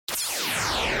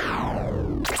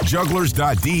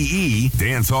Jugglers.de,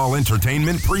 Dancehall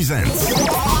Entertainment presents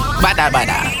Badda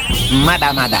Badda,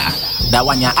 Mada Mada, the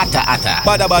one ya ata ata.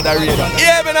 Badda Badda radio.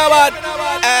 Yeah, me know what?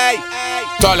 Hey,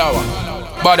 Talawah,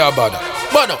 Badda Badda,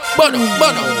 Badda Badda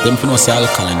Badda. Them for no say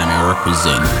alkaline and I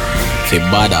represent for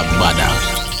Badda Badda,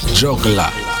 Juggler,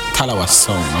 Talawah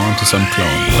song. I want to some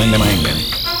clown. Find them in them.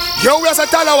 yo, we are a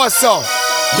Talawah song.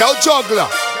 Yo, juggler.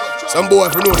 Some boy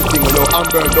if you know the thing, you know,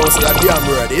 Amber don't say a damn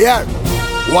ready. Yeah.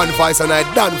 One voice and I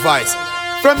done voice.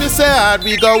 From you say hard,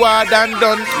 we go hard and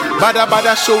done. Badda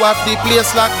Badda show up the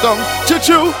place locked down.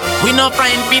 Choo-choo. We no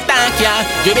friend fi thank ya.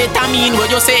 You better mean what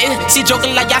you say. See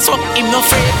Juggler ya so him no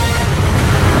afraid.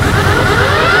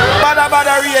 Badda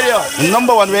Badda radio.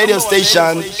 Number one radio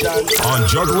station. on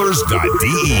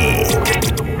Jugglers.de.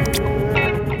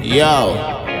 Yo.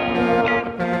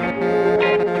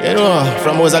 You know,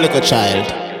 from when I was a little child,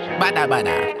 Badda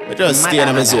Badda, I just stay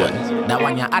in my zone. the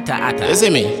one ya ata ata. You see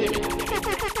me?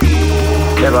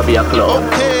 Never be a clown.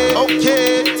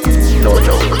 Okay. No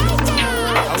joke.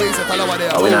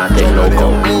 I will not take no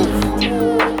call.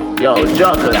 Yo,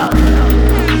 juggler.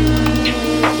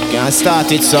 Can't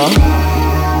start it, so.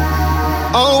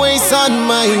 Always on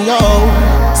my low,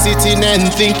 sitting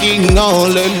and thinking all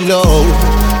alone,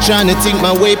 trying to think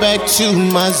my way back to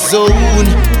my zone,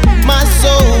 my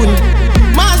zone,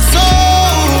 my zone.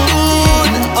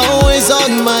 Always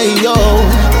on my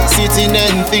own, sitting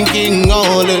and thinking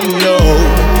all alone,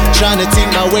 trying to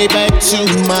think my way back to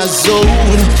my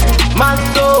zone, my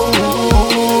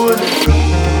zone.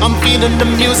 I'm feeling the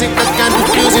music, I can't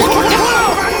refuse it.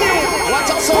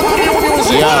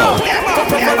 Yo.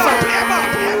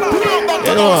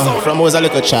 You know, from when I was a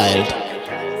little child,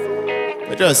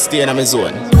 I just stay in my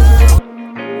zone.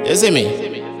 You see me?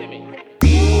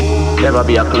 Never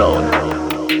be a clown.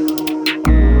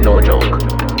 No joke.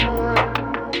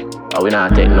 I will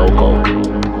not take no coke.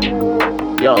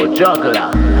 Yo,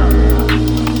 juggler.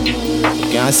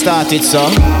 Can't start it, so.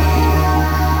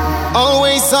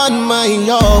 Always on my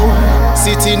low,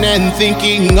 sitting and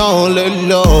thinking all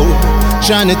alone,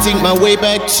 trying to think my way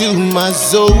back to my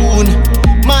zone,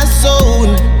 my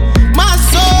zone, my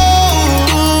zone.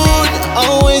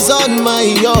 Always on my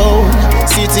own,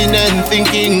 sitting and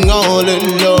thinking all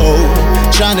alone,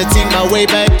 trying to think my way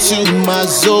back to my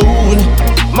zone,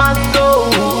 my zone.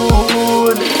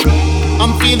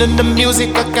 I'm feeling the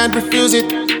music, I can't refuse it.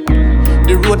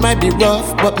 The road might be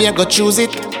rough, but me I go choose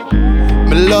it.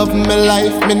 Me love my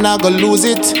life, me not go lose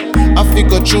it. I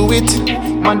figure through it,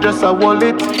 man just a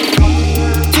wallet.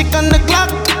 Tick on the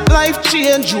clock, life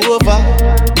change over.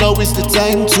 Now is the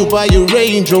time to buy a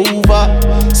Range Rover.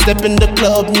 Step in the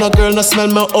club, no girl no smell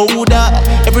my odor.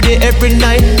 Every day, every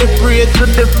night, me pray to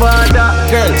the Father.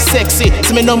 Girl, sexy,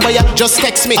 see me number ya, just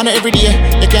text me. And every day,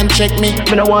 you can check me.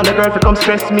 Me no want a girl to come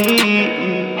stress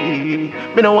me.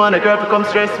 Me no want a girl to come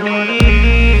stress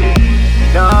me.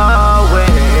 No way.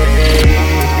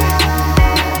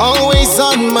 Always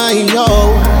on my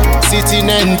own, sitting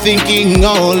and thinking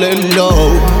all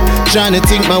alone, trying to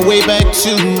think my way back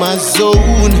to my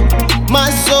zone,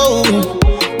 my zone,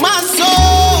 my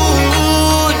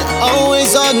zone.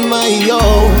 Always on my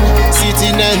own,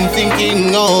 sitting and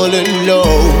thinking all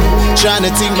alone, trying to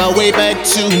think my way back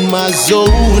to my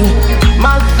zone,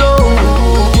 my zone.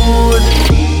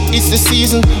 It's the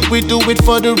season, we do it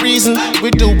for the reason, we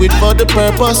do it for the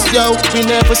purpose, yo. We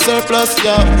never surplus,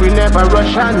 yo. We never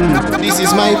rush on. This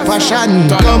is my passion.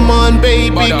 Come on,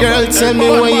 baby girl, tell me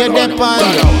where you're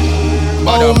depend.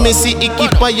 Oh, me see it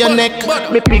keep on your neck.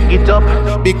 Me pick it up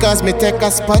because me take a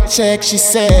spot check. She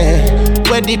said,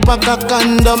 where the pack a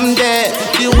condom there?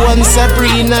 The one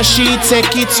Sabrina, she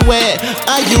take it where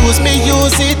I use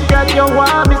it. That you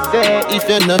want me say. If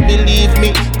you not believe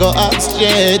me, go ask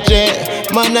JJ.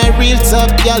 Man, I real top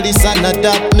gyal is and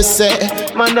that me say.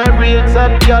 Man, I real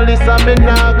top gyal is and me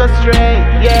nah go stray.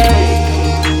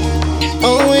 Yeah.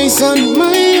 Always on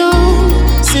my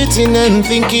own, sitting and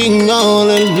thinking all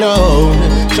alone,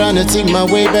 trying to think my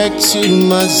way back to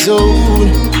my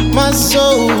zone, my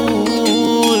soul.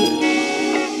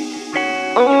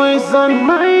 Always on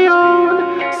my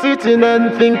own, sitting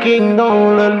and thinking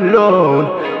all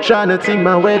alone, trying to think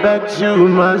my way back to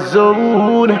my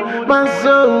zone, my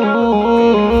soul.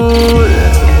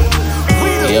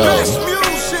 Yo,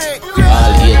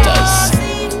 all haters,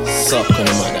 suck on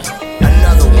the mother.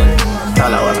 Another one.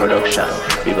 Talawah production.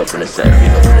 Big up on the set, big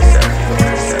up on the set, big up on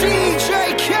the set. Teejay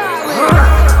Khaled.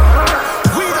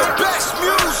 We the best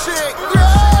music.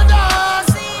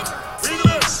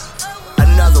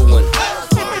 Another one.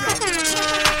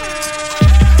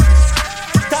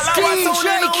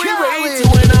 Teejay Khaled.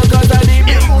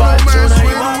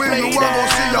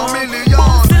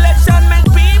 Selection make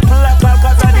people up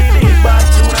cause of the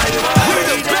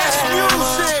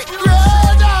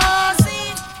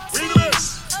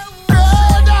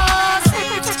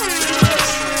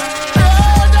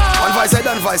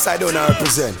West Side don't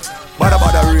represent. Badda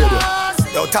Badda Radio.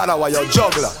 Yo, Talawah, yo,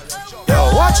 juggler.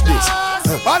 Yo, watch this.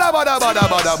 Badda Badda Badda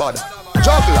Badda Badda.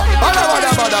 Juggler. Badda Badda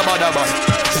Badda Badda Badda.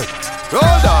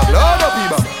 Roll dog, load up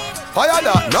people. Fire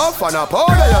that, no fun, a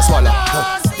powder you swallow.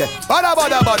 Badda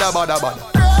Badda Badda Badda Badda.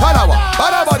 Talawah.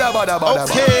 Badda Badda Badda Badda.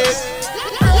 Okay.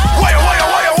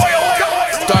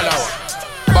 Talawah.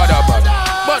 Badda Badda.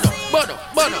 Badda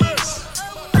Badda.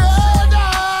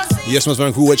 Yes, my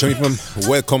man, crew, watching from.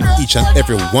 Welcome each and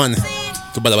every one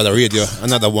to Badda Badda Radio.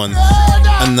 Another one,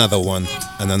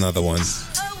 and another one.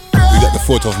 We got the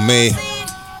 4th of May,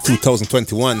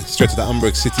 2021, straight to the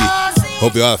Hamburg City.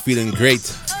 Hope you all feeling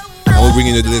great. And we're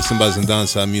bringing you the latest cymbals and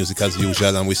dancehall music as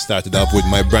usual. And we started off with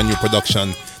my brand new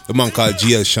production, the man called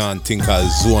Gyal Shawn, thing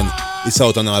called Zone. It's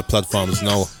out on all platforms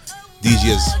now.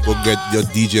 DJs, go get your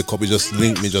DJ copy. Just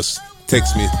link me, just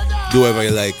text me, do whatever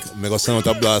you like. Make us sound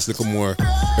out a blast, little more.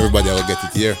 Everybody will get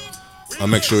it here. And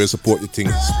make sure you support the thing.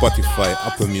 Spotify,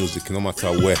 Apple Music, no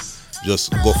matter where.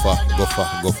 Just go far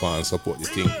and support the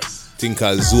thing. Thing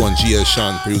called Zone, Gyal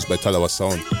Shawn, produced by Talawah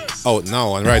Sound. Out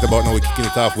now, and right about now we're kicking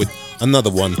it off with another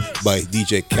one by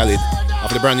DJ Khaled.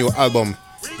 After the brand new album,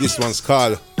 this one's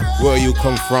called Where You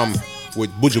Come From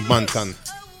with Buju Banton,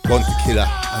 Bounty Killer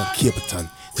and Capleton.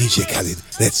 DJ Khaled,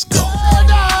 let's go.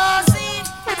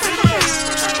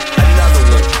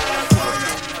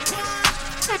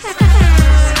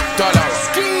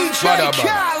 Badda Badda.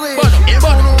 If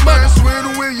you no mess with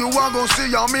the way you are gon'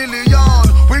 see a million.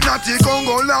 We not the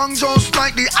Congo long just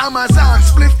like the Amazon.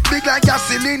 Split big like a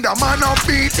cylinder, man up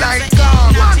beat like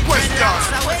gun. One question.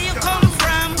 Where you come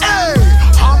from? Hey,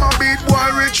 I'm a beat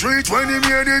boy retreat when he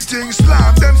made the thing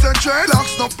slap. Them say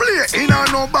dreadlocks no play in a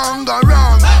no bang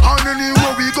around. And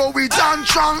anywhere we go we dance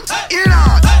strong. In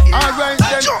a alright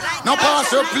then, no pass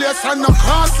your place and no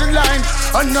cross the line.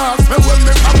 And now me when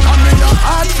me come in your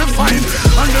hard to find.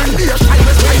 Underneath I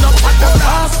was line up at the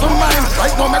pass for mine.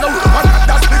 Right no matter what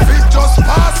that's the beat just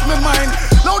pass me mind.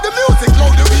 Loud the music,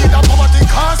 loud the weed, and poverty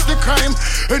cause the crime.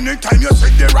 Anytime you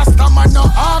see the Rasta man no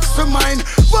ask for mine.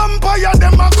 Vampire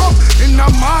them a come in a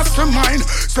mastermind.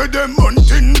 Say them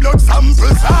hunting blood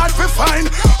samples hard to find.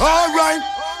 Alright,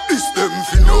 this them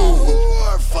fi know.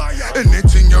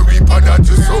 Anything you reap that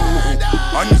you sow.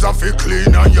 Hands are fi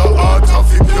clean and your heart are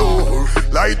fi pure.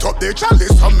 Light up the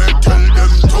chalice and me tell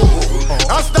them to.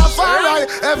 Rastafari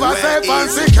ever safe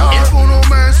and secure. If you no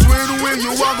mess with the way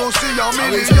you are gon' see a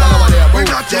million. We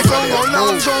not take on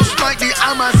long just like the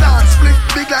Amazon. Split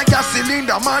big like a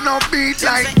cylinder, man up beat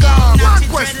like gun. One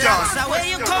question. Where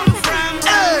you come from?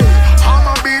 Hey, I'm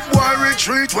a beat boy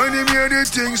retreat when he made the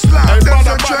thing slap. Them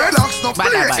say dreadlocks no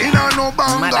play in a no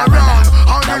bang around.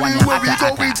 And anywhere we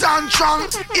go we dance strong.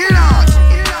 In a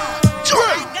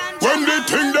when they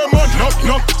think them a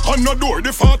knock on the door, the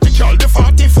 40 cal, the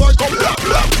 44 come blah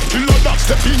blah. Till the dog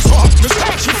step in so hot, me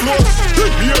start she flow.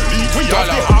 Then me a lead, we have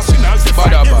the arsenal to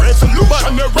fight the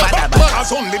revolutionary back.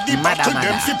 Cause only the back to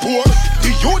them fi poor.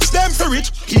 The youths them fi rich,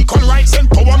 equal rights and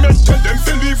empowerment. Tell them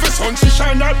fi leave the sun to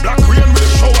shine out, black rain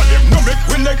will shower them. No make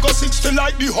we let go 60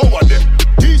 like the hoe of them.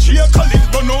 DJ Khaled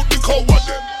burn out the cow of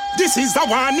them. This is the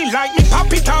one, he like me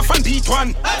pop it off and beat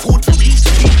one. Food for reach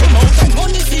the people out and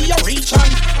money for your reach on.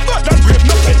 But that brave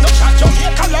no pet no chat,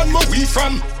 Jamaica land where we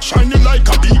from. Shining like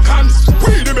a beacon.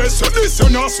 We the best so this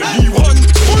you not see me one.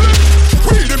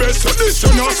 We the best so this you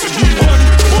not see me one.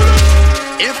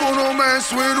 If you no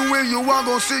mess with the way you are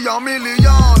gon' see a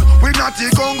million. We not the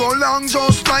Congo long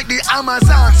just like the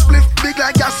Amazon. Split big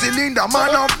like a cylinder,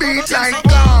 man up beat like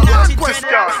gun. One question.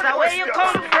 Where you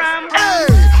come from? Hey,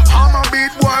 I'm a beat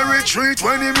boy retreat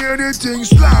when he made the thing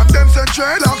slap. Them say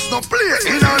dreadlocks no play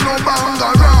in a no bang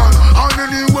around. And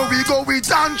anywhere we go we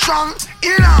dance strong.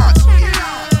 In a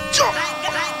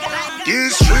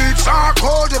these streets are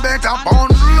cold, you better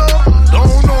bundle up.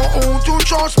 Don't know who to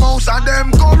trust, most of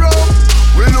them corrupt.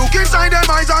 We look inside them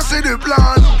eyes and see the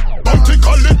plan. Bounty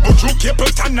Khaled, Buju,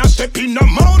 Capleton and step in the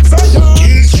Mount Zion.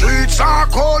 These streets are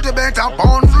cold, you better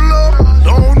bundle up.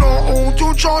 Don't know who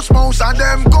to trust, most of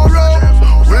them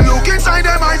corrupt. We look inside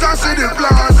them eyes and see the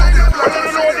plan.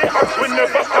 We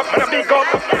never stop and big up.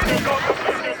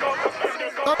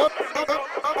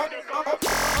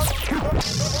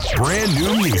 Brand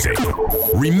new music.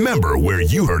 Remember where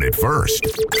you heard it first.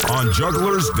 On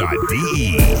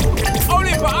jugglers.de.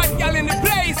 Only for hot gal in the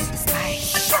place.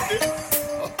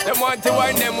 Them want to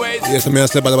wind them ways. Yes, I'm here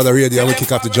to Badda Badda Radio and we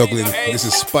kick off the juggling. This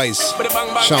is Spice,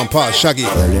 Shawn, Shaggy.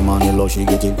 Early money low, she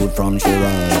get it good from she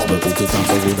rise. But put it on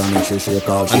so good and make she shake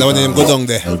out. And the one name go down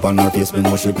there. Help on her face, me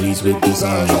know she pleased with this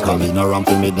eye. Coming around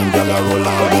to make them gyal roll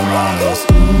out them eyes.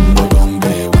 Go down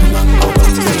there, when and go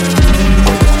down there. Go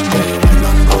down there, when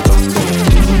and go down there.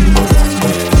 Go down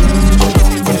there, when and go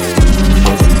down there.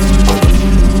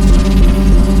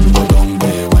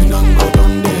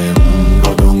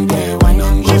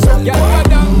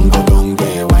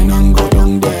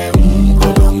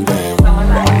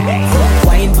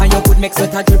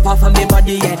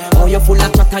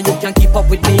 keep up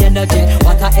with me energy.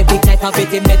 What a epic night of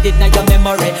it, embedded in your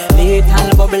memory.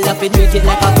 Little bubble up, it treat it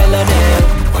like a felony.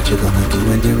 What you gonna do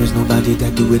when there is nobody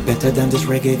that do it better than this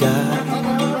reggae guy?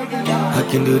 I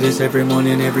can do this every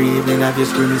morning, every evening. Have you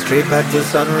screaming straight back to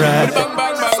sunrise. Bang,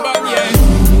 bang, bang, bang, yeah.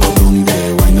 Go down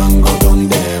there, why not go down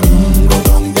there? Go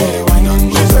down there, why not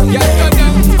go down there?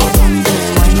 Go down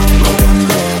there, why not go down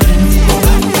there? Go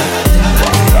down there.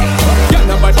 Yeah,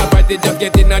 nobody party, just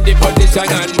get in a the position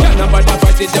and yeah, nobody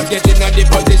party, just get in a the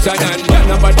position and yeah,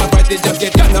 nobody party, just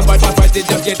get. Yeah, nobody party,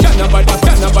 just get. Yeah, nobody party,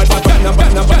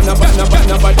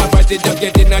 just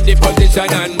get in a the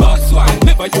position and boss one.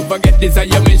 Never you forget this is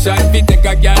your mission. If you take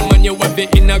a girl, man, you have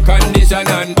it in a condition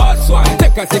and boss one.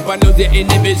 Take a sip and lose your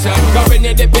inhibition. Cause when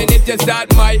you dip in it, you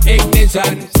start my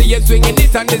ignition. See you swinging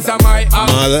it and this is my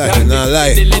action. Nah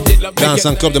lie. Dance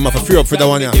and club them off a free up for that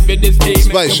one, yeah.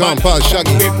 Spice, Shawn,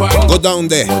 Shaggy. Go down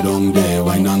there. Go down there,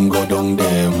 why not go down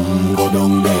there? Go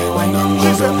down there, why not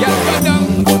go down there?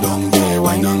 Go down there,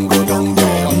 why not go down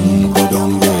there? Go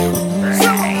down there.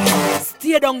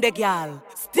 Stay down there, girl.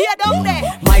 Stay down there.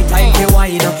 My time to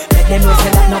wine up. Let them know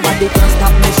say that nobody can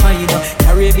stop me shine up.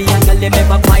 Caribbean girl, them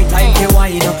ever my time to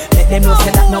wine up. Let them know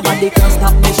say that nobody can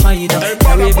stop me shine up.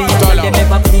 Caribbean girl, them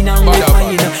ever clean and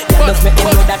refine up. Yeah, just make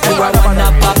them know that you are one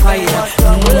of a kind.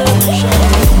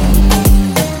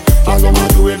 I wanna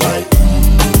do it like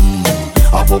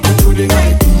I pop it through the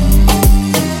night.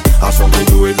 I saw me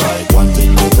do it like one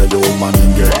thing to tell the woman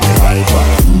and get me hyper.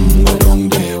 Go down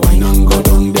there, why not go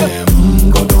down there?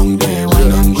 Go down there, why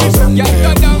not go down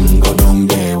there? Go down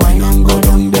there, why not go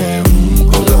down there?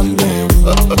 Go down there.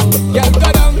 Yeah, go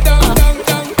down, down, down,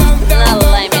 down, down, down. No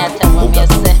lie, me I tell what you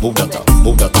say. Move that up,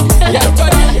 move that up, move that up. Yeah, go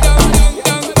down, down,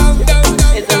 down, down, down, down.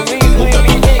 It's a real big.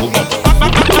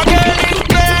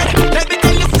 Let me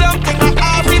tell you something.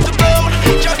 I feel the road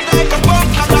just like a bomb.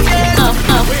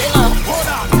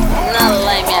 No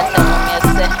lie, me I tell what you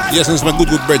say. Yes, it's my good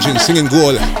brethren singing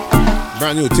goal.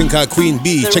 Brand new thing called Queen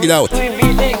Bee. Check it out. My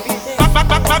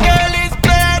girl is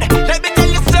bad. Let me tell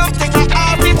you something.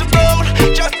 I feel the road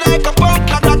just like a bomb.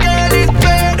 My girl is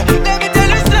bad. Let me tell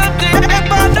you something.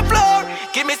 Up on the floor.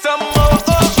 Give me some more.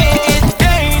 She is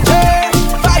danger.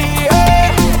 Fire.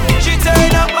 She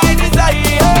turn up my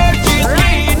desire. She's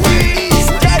greedy.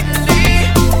 Deadly.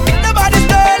 Nobody's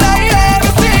girl I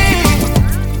ever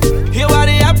see. You are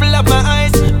the apple of my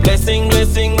eyes. Blessing,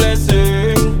 blessing,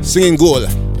 blessing. Singing goal.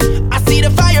 I see the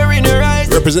fire in her eyes.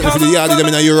 Representing for the yard them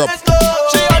in Europe.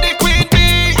 She are the queen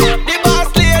bee, the boss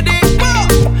lady. Whoa.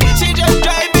 She just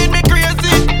driving me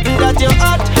crazy. That you're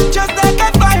hot, just like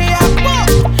a fire. Whoa.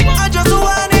 I just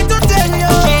wanted to tell you,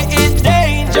 she is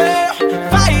danger,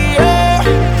 fire.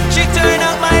 She turn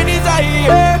up my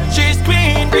desire. She's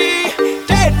queen bee,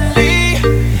 deadly.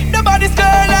 Nobody's girl I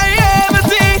ever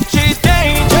see. She's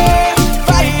danger,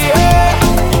 fire.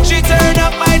 She turn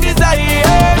up my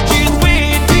desire. She's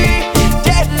queen bee,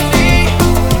 deadly.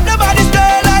 Nobody's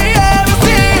girl I ever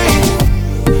see.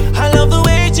 I love the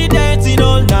way she dancing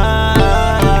all night.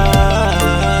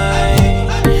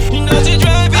 You know she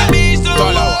driving me so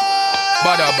Talawah,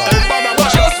 Badda Badda.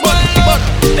 just one, but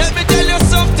let me tell you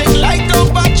something. Like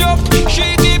up a jump,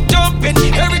 she keep jumping.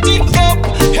 Everything up,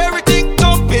 everything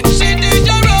jumping. She did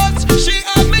the runs, she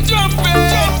had me jumping.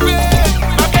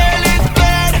 My girl is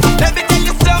bad. Let me tell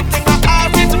you something. My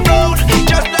heart is road,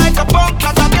 just like a punk.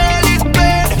 My girl is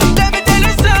bad. Let me tell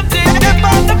you something. Step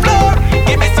on the floor,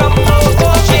 give me some more.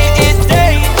 She is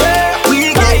danger.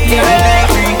 We get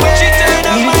everywhere. She turn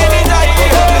up my desire.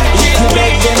 She's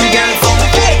making me get from the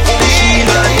gate. She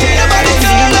not nobody's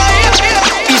girl I ever.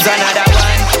 Is another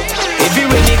one. If you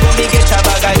really go, me get a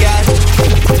bag of gas.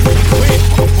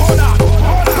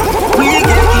 We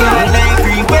get girl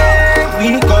everywhere we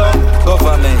go.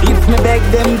 Government. If me beg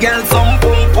them girls some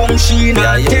pum pum, she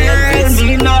not tell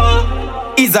me no.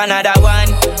 Is another one.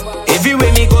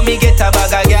 Everywhere me go, me get a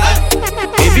bag of gas.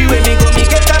 Everywhere me go, me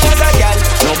get a bag of gas.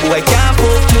 No boy can't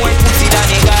put more pussy than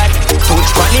he got. Touch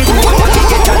funny boy, me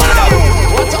get another one.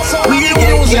 We get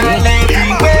girl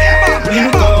everywhere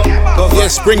we go.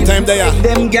 Yes, springtime there.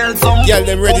 Them girls some Gyal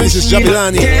them ready. This is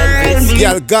Jahvillani.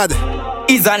 Gyal God.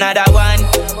 Is another one.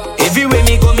 Everywhere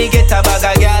me go, me get a bag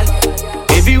of gal.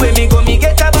 Everywhere me go, me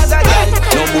get a bag of gal.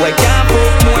 No boy can't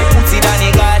put more pussy than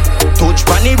he got. Touch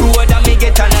funny road and me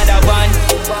get another one.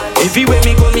 Everywhere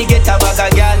me go, me get a bag of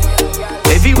gal.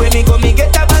 Everywhere me go, me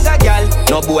get a bag of gal.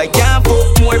 No boy can't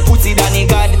put more pussy than he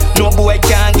got. No boy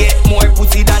can't get more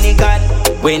pussy than he got.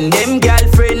 When them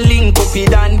girlfriend link up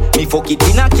it on, me fuck it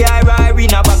in a car or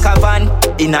in a back of van.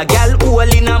 In a gal hole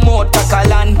in a motor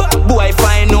calan. Boy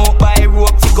find out by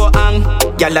rope to go hang.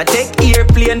 Gal a take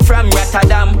airplane from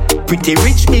Rotterdam. Pretty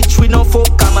rich bitch with no fuck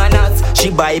commoners.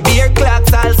 She buy beer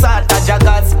clocks, all sort of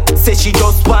joggers. Say she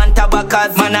just want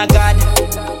tabaccas, man a god.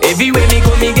 Everywhere me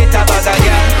go me get a bag of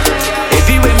girl.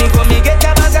 Everywhere me go me get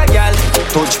a bag of girl.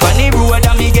 Touch funny road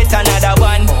and me get another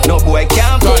one. No boy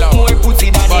can't put more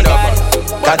pussy than the god.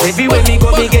 Cause everywhere me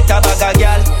go me get a bag of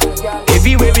girl.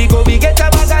 Everywhere we go we get a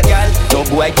bag of girl. No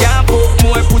boy can't put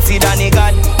more pussy than the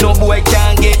god. No boy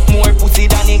can't get more pussy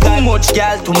than the god. Too much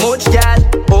girl, too much girl.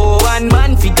 Oh, one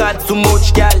man fi got too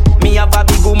much girl. Me have a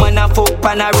big woman a fuck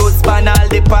pan a roast pan. All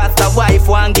the pastor wife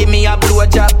want give me a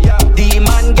blowjob. The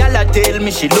man girl a tell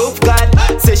me she love God.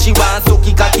 Say she want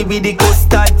sucky cocky with the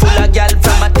custard. Full of girl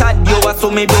from a tad. Yo a so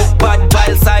me look bad.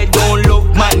 While side don't love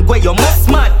man. Where you must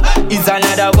mad is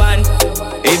another one.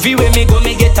 Everywhere me go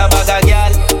me get a bag of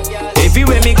girl.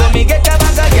 Everywhere me go me get a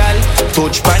bag of girl.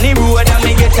 Touch pan the road and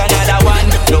me get another one.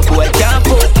 No boy can't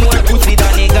put more pussy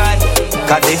than the god.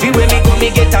 Cause everywhere me go me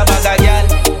get a bag of girl.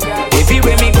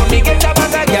 Everywhere me go me get a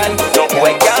bag of girl. No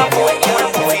boy can't put more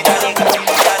pussy than the god.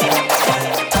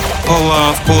 Power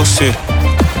of pussy.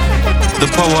 The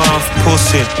power of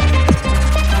pussy.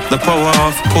 The power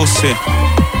of pussy.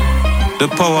 The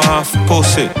power of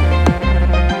pussy.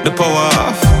 The power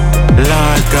of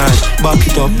Lord God, back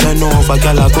it up, turn over,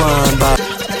 girl, I go on back.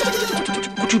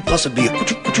 Could you possibly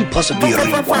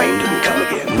rewind and come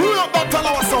again?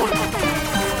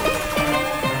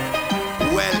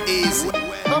 Well easy.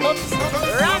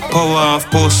 Power of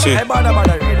pussy. The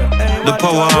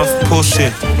power of pussy.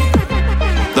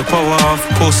 The power of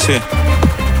pussy.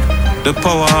 The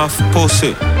power of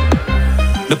pussy.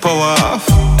 The power of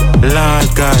Lord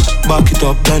God, back it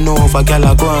up, turn over, girl,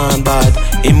 I go on bad.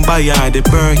 Him buy her the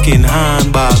Birkin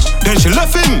handbag. Then she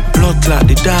left him. Blood clot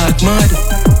the dark mad.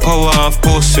 Power of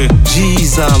pussy.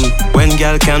 Jesus, when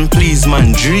girl can please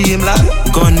man, dream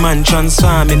lad. Gunman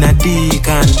transform in a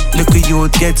deacon. Look at you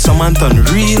get someone turn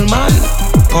real man.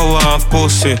 Power of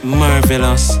pussy,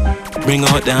 marvelous. Bring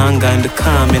out the hunger and the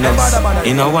calmness.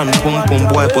 In a one pum pum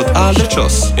boy put all the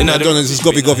trust. In a this is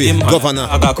Govana.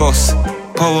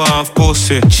 Power of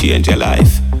pussy, change your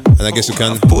life. And I guess you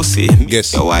can pussy,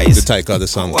 guess your wise. The title of the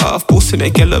song. Power of pussy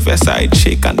make you love your side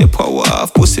chick. And the power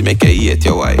of pussy make you hate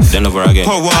your wife. Then over again.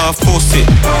 Power of pussy.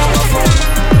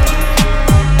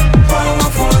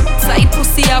 Side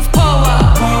pussy have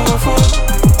power.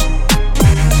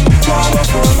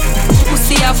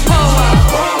 Pussy have power.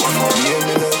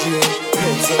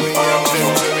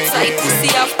 Side pussy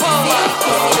have power.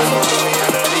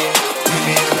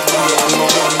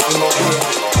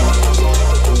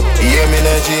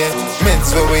 Men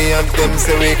so we have them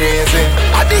so we crazy.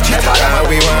 A digital and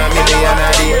we want million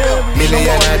a day.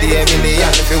 Million a day,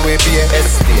 million if we pay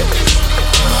estate.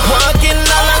 Walking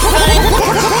down the side.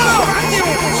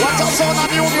 What's up sound of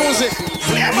new music?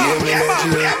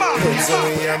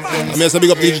 I'm here to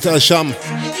big up Digital Sham.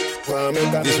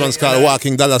 This one's called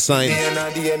Walking Dollar Sign.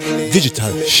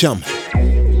 Digital Sham.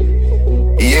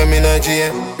 Yeah, me no J.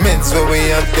 Men so we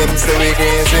have them so we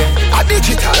crazy. A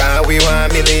digital and we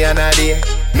want million a day.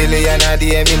 Million a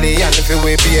day, million if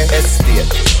we pay estate.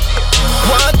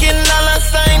 Walking dollar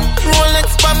sign,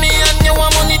 Rolex for me and you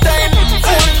want money time.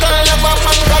 Phone call up a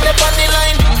man got up on the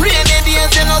line. Rainy days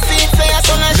you know see it say a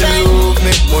sun a shine. Love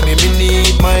me money, me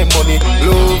need my money.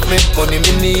 Love me money,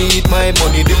 me need my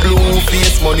money. The blue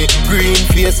face money, green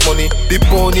face money. The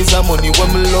ponies are money, when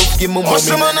me love give me money.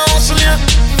 Hustle man a hustle yeah.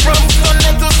 From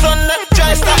Sunday to Sunday,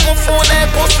 try stop my phone and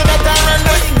post that I run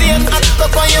the state and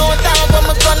stuck on your down when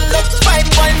me conduct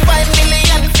 5.5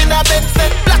 million for the bed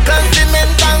set. Black and cement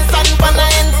and sand pan a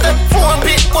end step. 4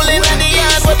 people in the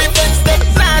yard where the fence step.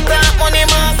 Not that money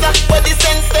master where the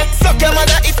sense step. Suck your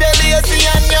mother if you're lazy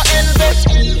and your end step.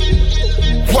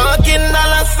 Walking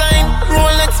dollar sign,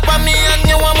 Rolex for me and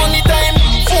you want money time.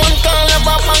 Phone call up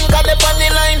a man got up on the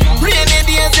line. Rainy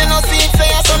days you know see it say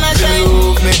a sun a shine.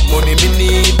 Love me money, me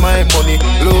need my money.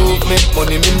 Love me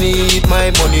money, me need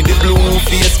my money. The blue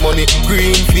face money,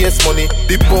 green face money.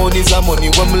 The ponies are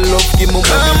money, when me love give me money.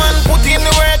 Come and put in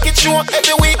the work, it show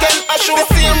every weekend. I show the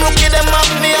same rookie, them have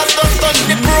me as done.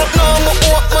 The broke now, me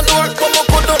open my door, come me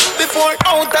could up before.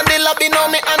 Out and the lobby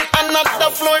now me and not the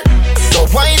floor. So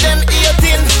why them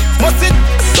 18? Must it?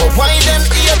 So why them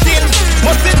 18?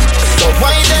 Must it? So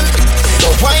why them? So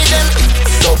why them?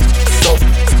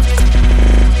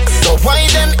 So why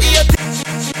them 18?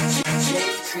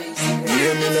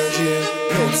 Yeah, me no jail.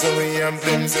 Men so we have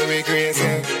them so we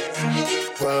crazy.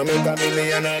 Want make a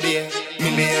million a day.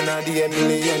 Million a day,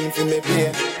 million for me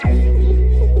pay.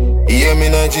 Yeah, me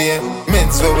no jail.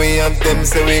 Men so we have them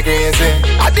so we crazy.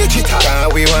 A digital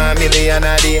and we want million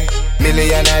a day.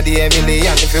 Million a day,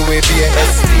 million if we pay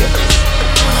estate.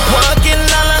 Walking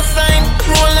dollar sign,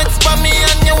 Rolex for me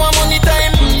and you want money.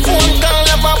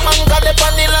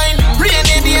 on the line.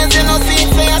 Rainy days, you know, see it,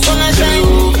 say a sun and shine.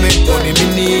 Move me money, me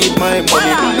need my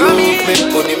money. Move me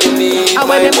money, me need my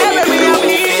money.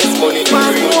 Money,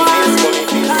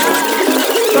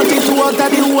 Cut it out of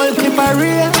the whole clip of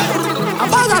real. A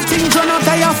bag of things run out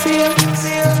of your fear.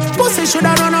 Pussy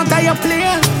shoulda run out of your play.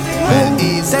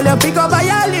 Sell your pick up by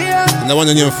your layer. And the one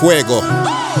named Fuego.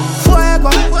 Fuego.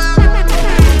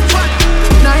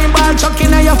 Now you ball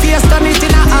chucking at your face, turn it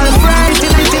in a Alfred.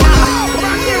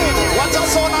 What's your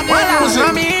son on the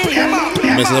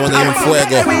Mr. the one named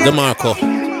Fuego, Demarco.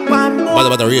 Badda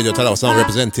Badda Radio, Talawah sound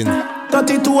representing.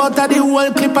 32 out of the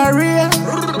whole clip of real.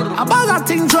 A bag of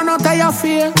things run out of your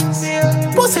fear.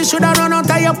 Pussy shoulda run out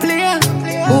of your play.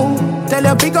 Tell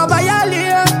your pick up by your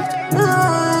layer.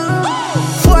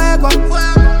 Fuego.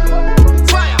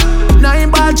 Now you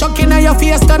ball chucking at your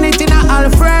face, turn it in a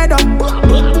Alfredo.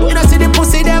 You know see the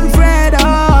pussy them Fredo.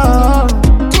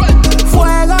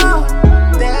 Fuego.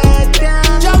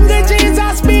 Jungle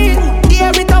Jesus beat.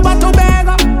 Hear it over to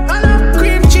bagel.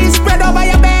 Cream cheese spread over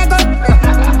your bagel.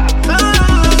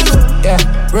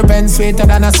 Ribbon sweeter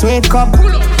than a sweet cup.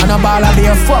 And a ball of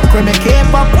beer fuck when me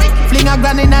cape up. Fling a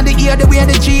gun in the ear the way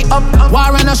the G up.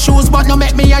 War on the shoes but no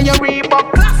make me and your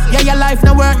Reebok. Yeah, your life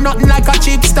no worth nothing like a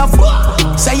cheap stuff.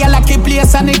 Say you lucky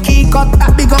place and the key cut.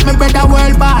 Big up my brother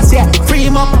world boss, yeah. Free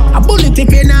him up. A bullet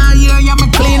tip in a ear, yeah, me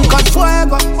clean cut.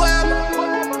 Fuego.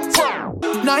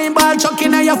 Now you ball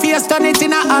chucking at your face, turn it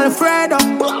in a Alfredo.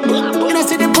 You know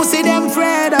see the pussy them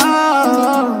Fredo.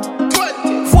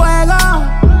 Fuego.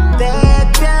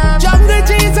 Jungle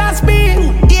Jesus beat.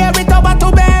 Hear it over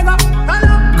to bagel.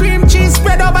 Cream cheese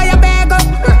spread over your bagel.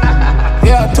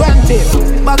 Yeah,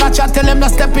 20. Baga chat tell him to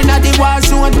step in at the war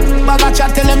zone. Baga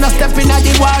chat tell him to step in at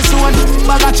the war zone.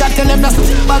 Baga chat tell him to.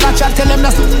 Baga chat tell him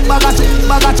to.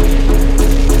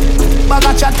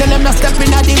 Baga chat tell him to step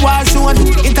in at the war zone.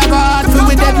 It a go hard for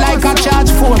we dead like a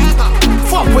charge phone.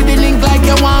 Fuck with the link like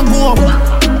you want go.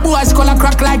 Boys color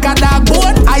crack like a dog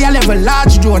bone. Higher level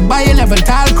large drone, by a level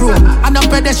tall crew. And a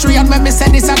pedestrian when me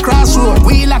send this a crossroad.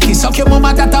 We lucky, suck your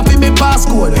mama that up in me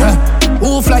passcode.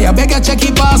 Who fly, I beg you check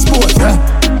your passport.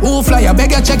 Who fly, I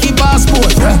beg you check your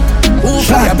passport. Who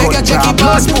fly, I beg you check your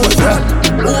passport.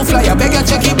 Who fly, I beg you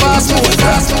check your passport.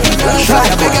 Who fly,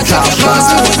 I beg you check your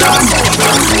passport.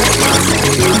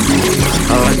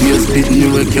 You spit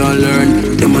you we can't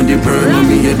learn. Them on the burn, and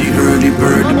me hear the hurdy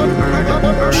bird.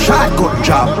 Shotgun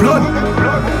drop blood.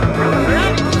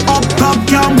 Up top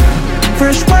cam.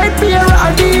 Fresh white pair of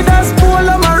Adidas,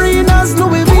 Polo Marinas,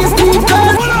 Louis V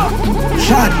sneakers.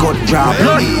 Shotgun drop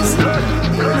blood.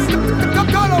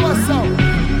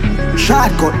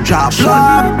 Shotgun drop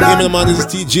blood. The name of the man is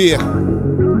Teejay.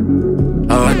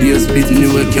 You spit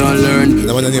you we can't learn.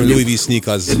 The one named Louis V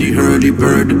sneakers. The hurdy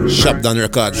bird. Shop down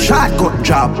record. Shotgun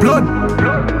drop blood.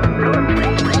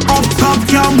 Up top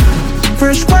cam.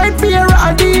 Fresh white pair of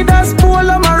Adidas,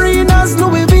 Polo Marinas,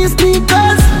 Louis V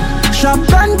sneakers. Shop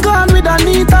and con with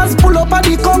Anitas, pull up at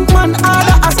the Conkman,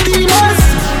 order a steamers.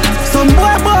 Some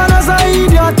boy born as a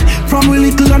idiot. From we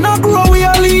little and I grow we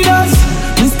are leaders.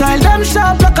 We style them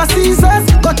sharp like a Caesars.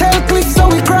 Got tell clips so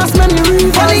we cross many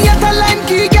rivers. Only at a line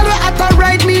key, girl we at a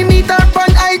ride me. Meet her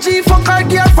on IG, fuck her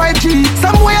gear 5G.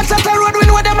 Some way at Shatta road, we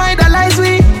know them idolize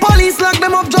we. Police lock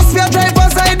them up just for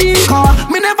driver's ID. Car,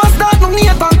 me never start no neat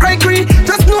and cry cree.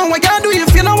 Just know what you do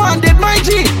if you know want dead my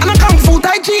G. And I come full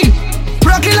Tai Chi.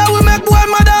 Rockilla we make boy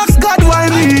my dogs, God why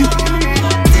me.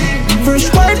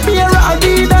 Fresh white pair of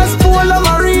Adidas, Polo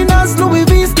Marinas, Louis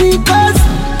V sneakers.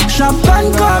 Shop and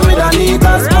car with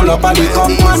Anitas, pull up at the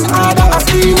Conkman, order a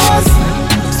steamers.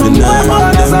 Some boy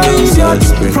born as a idiot.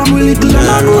 From we little and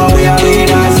I grow we are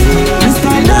leaders. We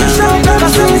style them sharp like a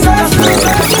Caesars.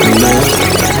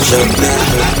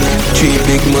 Three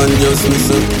big man just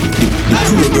missing. The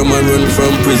program I run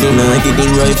from prison. I get the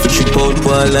right for chip out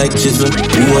wall like chisel.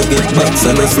 Who I get backs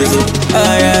and a swizzle.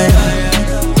 Aye.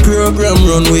 Program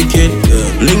run wicked.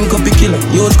 Link up a killer,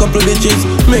 use couple bitches.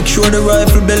 Make sure the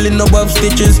rifle belly no above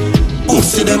stitches.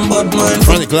 See them bad mind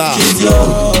from bitches, yo.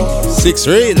 6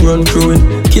 raid. Run through it.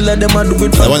 Killer them a do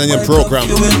it. I want a new program.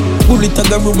 Bullet a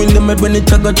go ruin them head when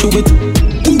it a go through it.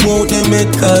 Who won't them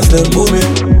make cause them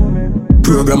booming.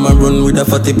 Program I run with a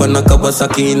fatty pan a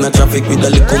Kawasaki in a traffic with a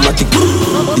Licomatic.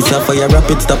 This a fire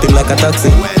rapid, stop him like a taxi.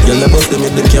 Y'all bust them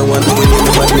if them can't want to win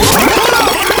anybody.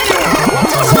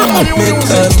 Make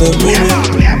cause them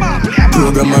booming.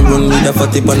 Program I run with a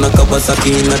fatty pan a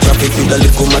Kawasaki in a traffic with a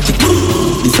Licomatic.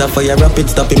 This a fire rapid,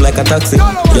 stop him like a taxi.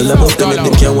 Y'all bust them if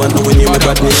them can't want to win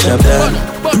anybody. Shop down.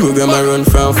 Program I run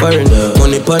from foreign.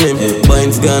 Money pon him,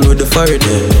 binds gone with the foreign.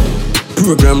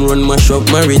 Program run mash up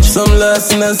marriage. Some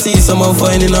lost in a sea, some are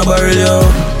fine in a barrel, yo.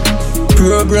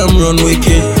 Program run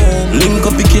wicked. Link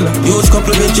up the killer, use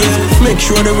couple bitches. Make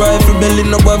sure the rifle belly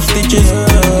no have stitches.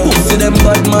 Pussy them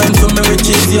bad mind for me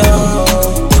riches, yeah.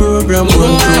 Program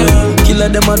run through. Killer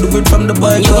them I do it from the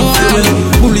bike up fuel.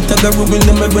 Bullet tag a room in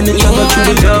them when it tag a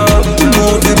through it. You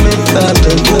know them in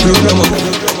Kartel, program up.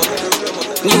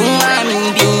 You want me,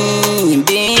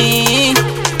 baby.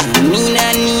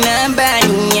 Nina,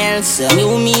 body else.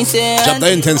 You me say. Drop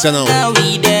the Intence now.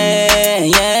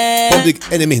 Public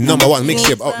Enemy #1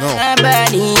 mixtape out now.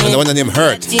 And the one named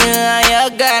Hurt. Yeah,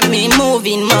 you got me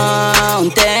moving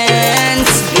mountains.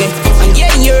 Yeah. And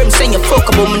yeah, you heard me saying you fuck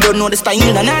about me, don't know the style.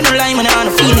 And I don't lie, man, I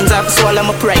know feelings of so I'm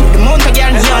a pride. The month I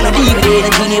got me on a DVD,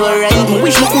 the genie were right. I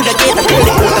wish me could have get a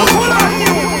teleport.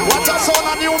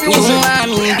 You want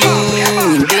me, baby.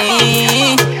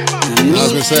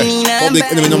 As we say, Public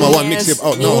Enemy #1 mixtape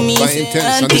out now by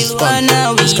Intence, and this is fun.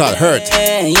 It's called Hurt.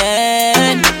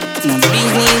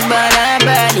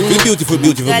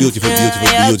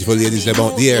 Beautiful ladies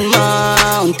about the air.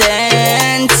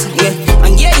 Mountains, yeah.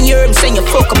 And yeah, you heard me saying you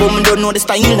fuck about me, don't know the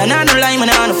style. And I don't lie, man,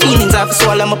 I know feelings of so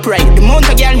I'm a pride. The month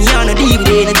I got me on a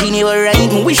DVD, the genie were right.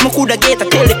 I wish me coulda get a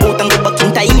teleport and go back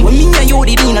in time. When me and you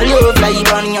did in a love like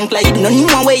Bonnie and Clyde. No new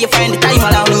one way you find the time,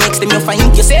 allow me next time you find.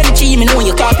 You say the cheat, me know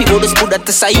you copy, but just put that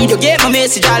aside. You get my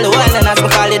message all the while and as I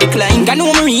call it decline. I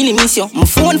know me really miss you. My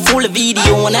phone full of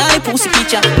video and I post a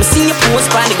picture. Me see your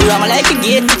post on the gram, I like to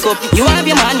get pick up. You have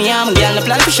your man, me I'm a girl, no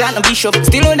plan for shot, no bishop.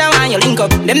 Still on down when you link up.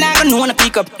 Them not gonna wanna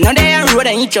pick up. Now they are road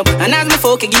and each up. And as my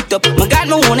folk get up, my God,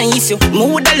 me wanna ease you. Me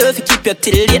woulda love to keep you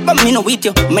till late, but me no with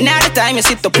you. Me not the time you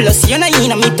sit up, plus you're not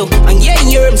in a me too. And yeah,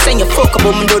 you heard me saying you fuck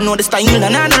about me, don't know the style.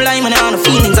 And I don't lie, man, I know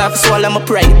feelings of so I'm a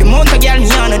pride. The month I got me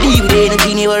on a DVD, the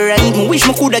genie were right. I wish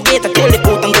me coulda get a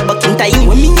teleport and go back in time.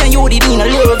 When me and you did in a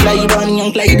love like Bonnie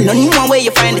and Clyde. No new one way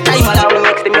you find the time, allow me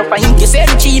next time you find. You say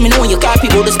the cheat, me know you copy,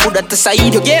 but just put that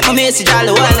aside. You get my message all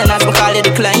the while and as I call it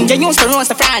decline. You used to roast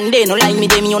the friend, they no like me,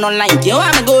 them you don't like. You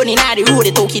want me going in the road,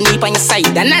 they talking deep on your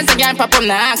side. And as I got pop up,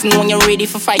 now ask me when you're ready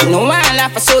for fight. No one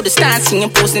laugh, I saw the stance, singing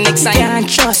post the next side. Can't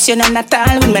trust you, not at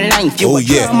all with my life. You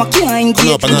come up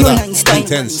another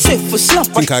Intence.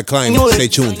 Think I climb, stay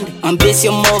tuned. I'm busy,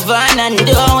 you move on and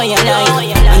do what you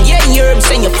like. And yeah, you heard me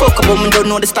saying you fuck about me, don't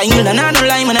know the style. And I don't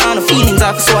lie, man, I know feelings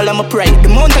of so I'm a pride. The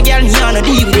month I got me on a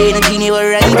DVD, the genie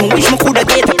were right. I wish me coulda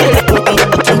get a teleport and go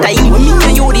back in time. When me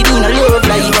and you did in a love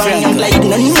like Bonnie and Clyde.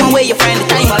 No new one way you find the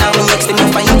time, allow me next time you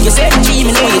find. You say the cheat,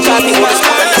 me know you copy, but just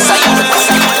put that aside.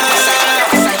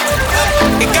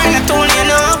 You kinda told you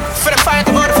know, for the fight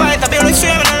about the fight, I be only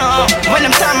swimming along. When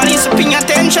them time I need to pay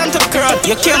attention to the crowd.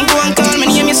 You can't go and call me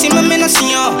name, you see me, me no see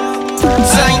you.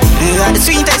 Sign, at the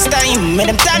sweetest time, me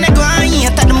them time to go on, you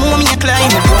at the moment you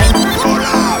climb.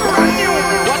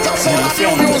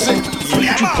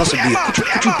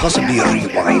 Could you possibly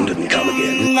rewind and come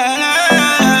again?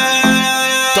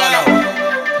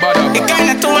 You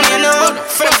kinda told you know,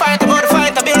 for the fight about the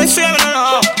fight, I be only swimming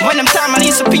along. When them time I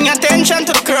need to pay attention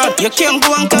to the crowd. You can't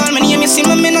go and call me name, you see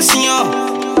me, me no see you.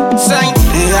 Sign,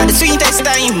 at the sweetest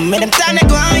time, me them time to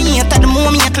go on, you at the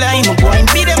moment you climb. Boy,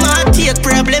 be them a take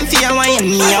problem for your wine.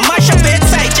 Me a mash up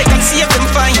inside, check and see if them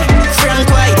fine. Frank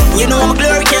White, you know I'm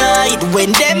glory guide.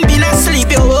 When them been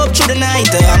asleep, you up through the night.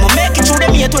 I'ma make it through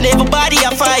them yet when everybody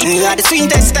a fight. At the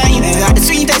sweetest time, at the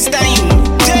sweetest time.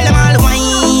 Tell them all the wine,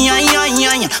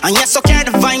 and yes, so carry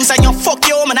the vines and you fuck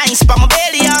you, man. I spam my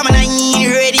belly, I'm and I ain't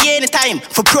ready anytime.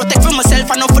 For protect for myself,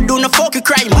 I know for do no fucking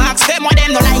crime. Ask them what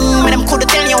them no line, man. Them coulda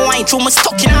tell you why. Through my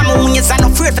stuck in my wounds, I'm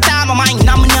afraid for time of mine.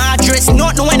 I'm not dress,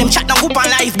 not know when them chat down whoop on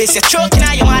life. Base you're choking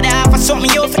out your mother half, I saw me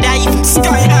out for dive.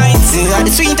 Sky heights, at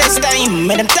the sweetest time.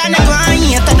 Man, them time to go on,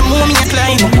 at the moment you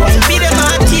climb. One be them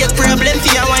a take problem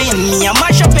for your wine. Me a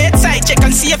mash up headside, check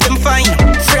and see if them fine.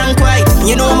 Frank White,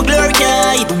 you know I'm glory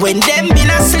guide. When them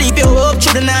been asleep, you up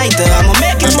through the night. I'ma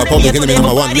make it through the night.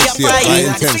 #1 mixtape by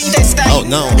Intence out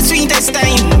now. The sweetest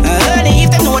time. If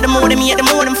them know the more them hate, the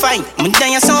more them fight. I'm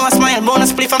done, you saw a smile, bonus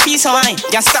split and peace of mind.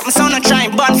 Can't stop my son and try.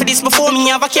 Born for this before me,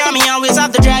 have a car, me always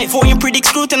have the drive. Before you predict,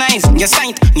 scrutinize. Your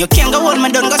sight, you can't go hold me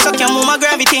down, go suck your move my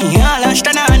gravity. All I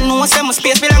stand and know say my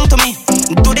space belong to me.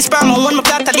 Do this part, I want my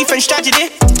plot a different strategy.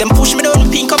 Them push me down,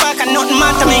 pink back and nothing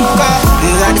matter me.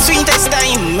 At the sweetest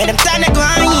time, me them time to go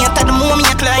on, at the moment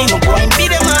you climb. Boy, be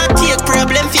them a take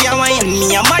problem for your wine.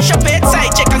 Me a mash up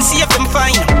headside, check and see if them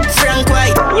fine. Frank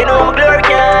White, you know I'm glory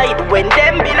guide. When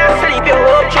them been asleep, you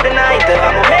up through the night.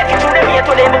 I'ma make it through them yet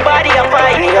when everybody a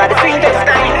fight. At the sweetest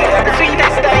time, at the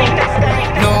sweetest time.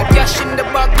 No cash in the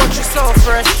bag, but she so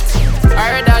fresh.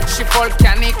 I heard that she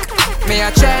volcanic. Me I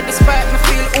try despite me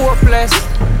feel hopeless.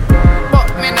 But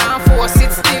me now force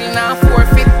it, still now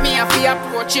forfeit. Me I fi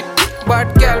approach it. But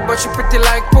Bad girl, but she pretty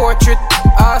like portrait.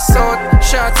 Ass out,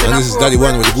 shots in and this is Daddy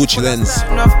One with the Gucci lens.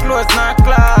 Enough clothes, not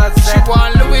closet. She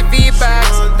want Louis V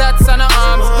bags, that's on her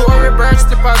arms. Tory Burch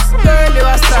slippers, girl, you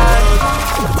a star.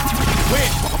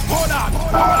 Wait, hold on.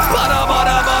 Badda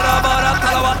Badda Badda Badda,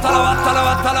 Talawah, Talawah,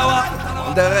 Talawah,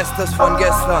 Talawah. The rest is from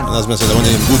Guestland. And as I said, the one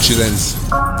named Gucci lens,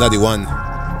 Daddy One,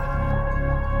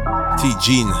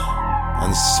 Teejay,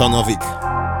 and Sonovic.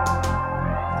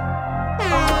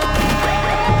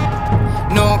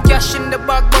 No cash in the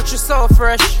bag, but she so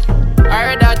fresh.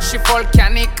 I heard that she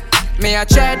volcanic. Me I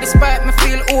try despite me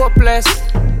feel hopeless.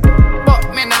 But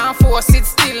me nah force it,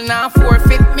 still nah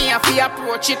forfeit. Me I fi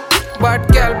approach it.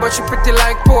 Bad girl, but she pretty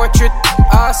like portrait.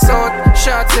 Ass out,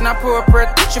 shots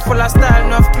inappropriate. She full of style,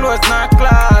 enough clothes, not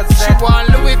closet. She want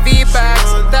Louis V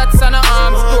bags, that's on her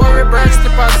arms. Tory Burch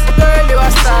slippers, girl you a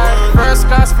star.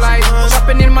 First class flight,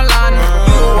 shopping in Milan.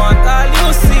 You want all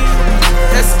you see.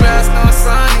 S class, no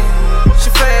sunny. She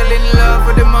fell in love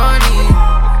with the money.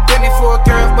 24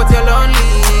 curve, but you're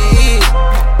lonely.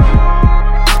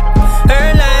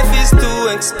 Her life is too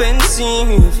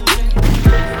expensive.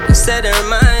 You set her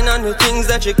mind on the things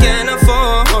that you can't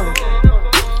afford.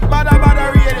 Badda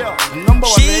Badda Radio.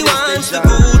 She wants the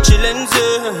Gucci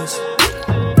lenses,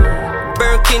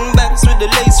 Birkin bags with the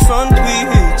lace front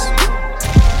wigs.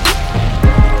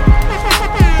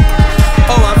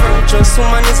 Oh, a virtuous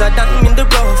woman is a dime in the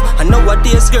rough. And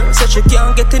nowadays girl says she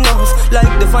can't get enough. Like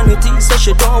the vanity says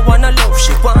she don't wanna love.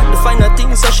 She want the finer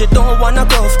things says she don't wanna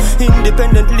golf.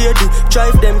 Independent lady,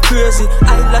 drive them crazy.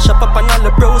 Eyelash up and all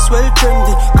the brows well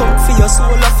trendy. Come for your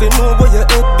soul off, you know where your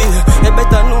head be. You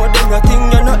better know them your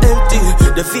thing, you're not healthy.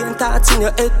 The faint thoughts in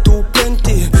your head too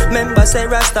plenty. Member say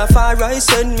Rastafari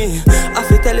send me. I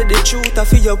fi tell you the truth, I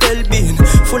feel your well-being.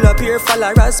 Full of pure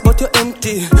followers but you're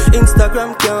empty.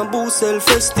 Instagram can't boost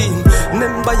self-esteem.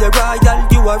 Remember you're royal,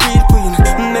 you a real queen.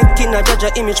 Making a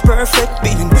judge image perfect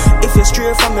being. If you're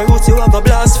straight from your roots, you have a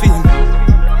blaspheme.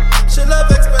 She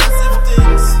love expensive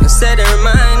things. You set her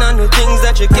mind on the things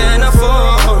that you can't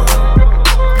afford.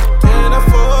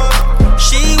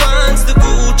 She wants the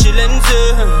Gucci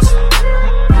lenses,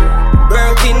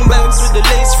 Birkin bags with the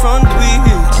lace front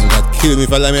wigs. And that kill me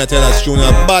if I let me tell us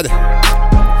Junior bad.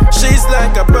 She's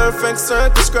like a perfect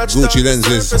circle, scratch Gucci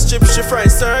lenses. surface chip, she fry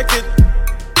circuit.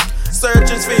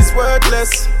 Searching face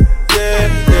worthless. Yeah,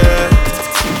 yeah.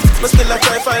 But still I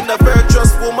try find a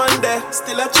virtuous woman there.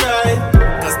 Still I try.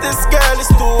 Cause this girl is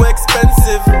too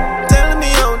expensive. Tell me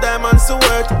how diamonds are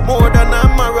worth more than her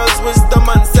morals, wisdom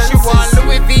and senses. She want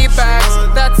Louis V bags,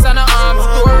 that's on her arms.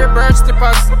 Tory Burch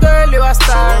slippers, girl you a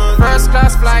star. First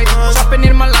class flight, shopping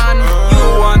in Milan.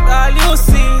 You want all you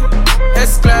see.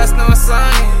 S class no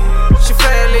sunny. She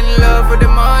fell in love with the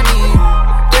money.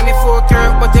 24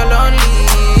 curve but you're lonely.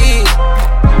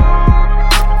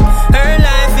 Her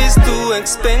life is too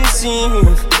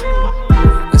expensive.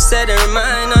 You set her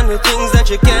mind on the things that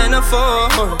you can't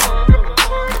afford.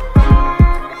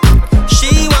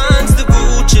 She wants the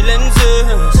Gucci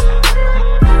lenses,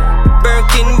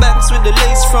 Birkin bags with the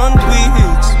lace front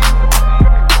wigs.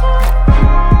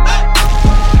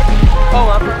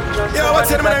 Yo,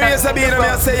 what's in my name? Yes, I be in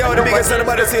I say, yo, the biggest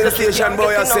anybody see the station,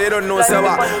 boy. I say, you don't know, say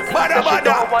what? Badda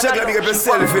Badda. Check like big up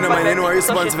yourself, you know, man. You know,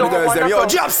 responsible girls, them. Yo,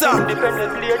 drop some.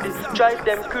 Independent ladies, drive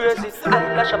them crazy.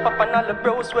 Eyelash up and all the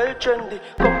brows well trendy.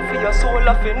 Come for your soul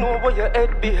off, you know where your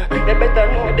head be. You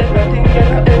better know them, I think you're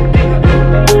not empty.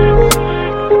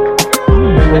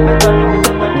 You better know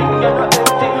them, I think you're not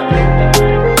empty.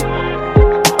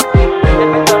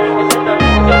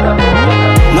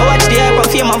 Now watch the hype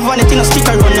of fame and vanity, no stick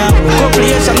around now. Couple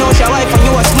years and now she a wife and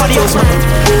you a somebody else.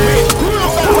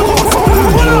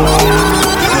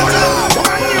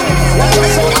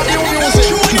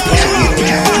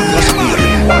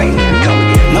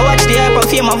 Now watch the hype of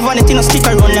fame and vanity, no stick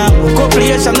around now. Couple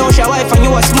years and now she a wife and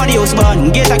you a somebody else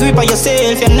born. Get a grip on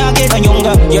yourself, you're not getting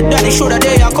younger. Your daddy shoulda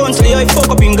there, your country, you fuck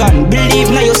up in gun. Believe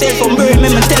now yourself from birth,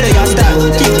 remember tell you your start.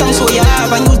 Keep thanks what you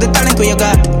have and use the talent what you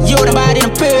got. You're the body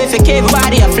in perfect,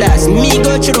 everybody a flash. Me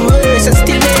go through the worst and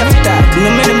still there after that. No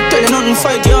man them tell you nothing,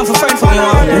 fight you on for fight for you.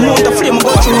 The mount of flame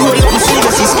go through roll up my sleeve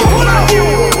as he skip.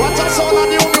 What's that sound of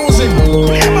new music?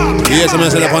 Yes, I'm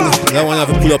gonna say that one. That one I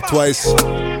have to pull up twice.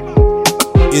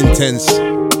 Intence.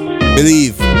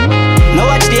 Believe. Now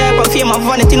watch the hype of fame and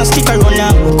vanity, no stick around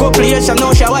now. Couple years and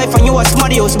now she a wife and you a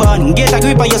somebody else born. Get a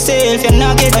grip on yourself, you're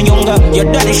not getting younger.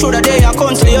 Your daddy shoulda there, your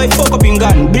country, you fuck up in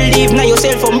gun. Believe now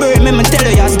yourself from birth, remember tell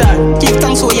you your start. Keep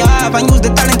thanks what you have and use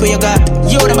the talent what you got.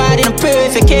 You're the body in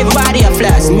perfect, everybody a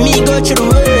flash. Me go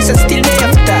through the worst and still there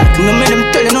after that. No man them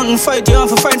tell you nothing, fight you on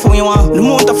for fight for you want. The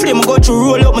mount of flame I go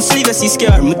through roll up my sleeve as he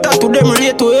scared. Me talk to them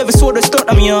relate to every sword that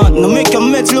start on me on. want. No make your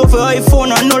meds love for iPhone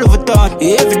and all of it on.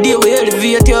 Every day we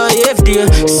elevate, yeah, every day.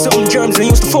 Some germs they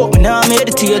used to fuck me, now I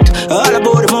meditate. All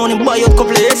about the money, buy out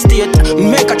couple of estate.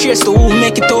 Make a chase to who,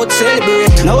 make it out,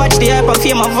 celebrate. Now watch the hype and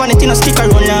fame and vanity, no stick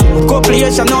around now. Couple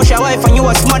years from now, she wife and you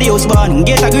a smarty house born.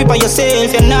 Get a grip on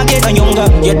yourself, you're not getting younger.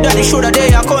 Your daddy should have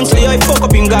there, constantly, I fuck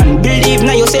up in gun. Believe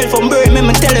now yourself from birth,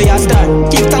 me tell you start.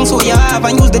 Give thanks what you have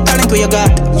and use the talent what you got.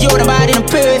 You're the body in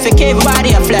perfect,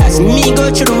 everybody a flash. Me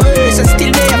go through the worst and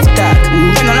still they have to talk.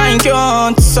 Then I line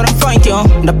count, so I fight you.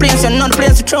 The planes are not the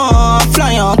planes to try,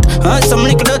 fly out. And some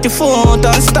little dirty foot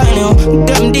and style you.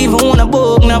 Them diva wanna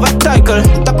book, never tackle.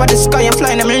 Top of the sky and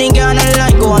fly them linger and I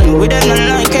like one. With them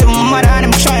I like every mother and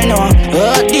them China.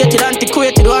 Dated,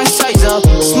 antiquated, one size up.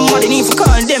 Somebody need to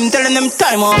call them, telling them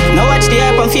time up. Now watch the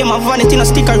hype and fame and vanity, no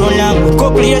stick around now.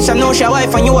 Couple years from now, she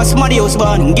wife and you a smarty house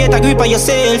born. Get a grip on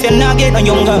yourself, you're not getting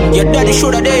younger. Your daddy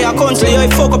should have there, constantly, I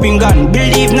fuck up in gun.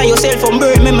 Believe now yourself from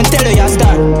birth, me tell you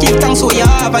start. Give thanks what you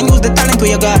have and use the talent what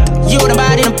you got. You're the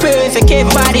body in perfect,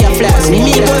 everybody a flash.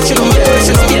 Me go through the worst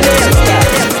and still there to start.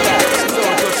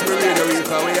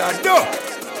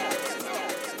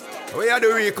 We are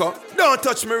the Rico. Don't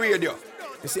touch me radio.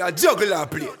 You see a juggler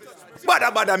play.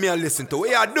 Badda Badda me and listen to.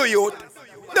 We are do youth.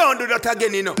 Don't do that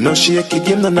again, you know. No shaky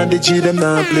game, none of the G them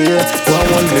not play.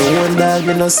 One dog,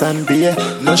 me no sand beer.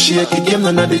 No shaky game,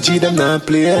 none of the G them not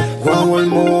play.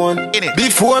 One.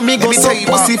 Before me go suck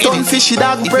pussy, turn fishy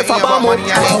dog, prefer bomb up.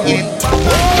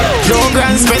 Yo,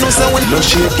 grand spend no sound. No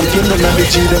shaky game, none of the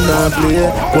G them not play.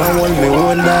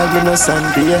 One dog, me no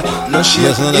sand beer. No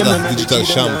shaky game, none of the G them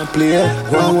not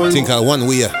play. Think I one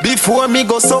way. Before me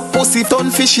go suck pussy, turn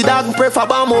fishy dog, prefer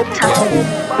bomb up.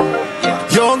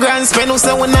 Your grand spend no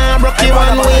say when I broke you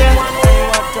one way.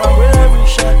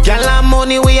 Gyal have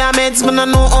money we a meds, but I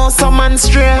know how some man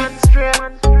stray.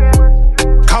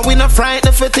 Cause we not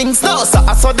frightened for things though, so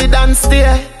I saw the dance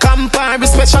stay. Compare be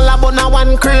special about now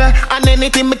one career. And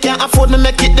anything me can't afford me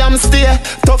make it damn stay.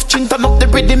 Tough chin turn up the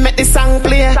rhythm make the song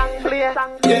play.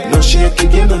 No shaky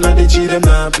game, none of the G them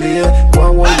not play.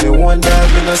 One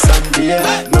dog in a sand beer.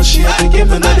 No shaky game,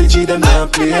 none of the G them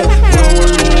not play.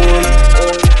 One.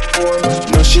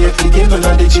 No shaky game, none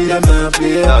of the G them not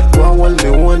play.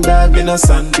 One dog in a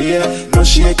sand beer. No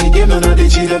shaky game, none of the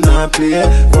G them not play.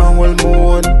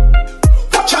 One.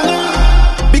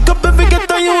 Pick up every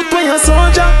get a youth when you're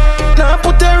soldier. Now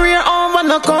put a rear arm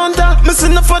on a counter.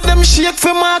 Missing enough for them shake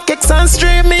for markets and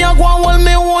stream. Me a go and hold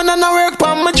me one and I work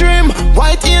for my dream.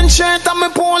 White in shirt and me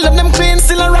pole them clean.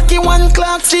 Still a rocky one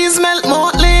clock, cheese melt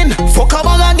mouth lean. Fuck a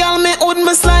bag of gal, me hood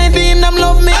me slide in. Them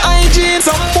love me hygiene.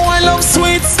 Some boy love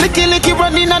sweets. Licky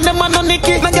running and them a no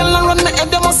nicky. Na gal a run me head,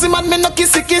 them a see mad me no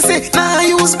kissy. Nah I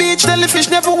use beach, jellyfish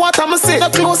never water me see. The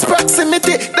close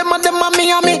proximity, them a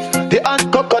me and me. The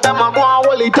hot cocoa, them a go and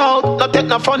hold it out. No take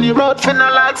no funny road, finna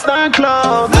like Star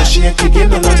Club. No shaky game,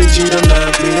 none of the G them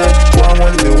not play.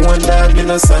 One dog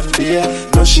in a sand beer.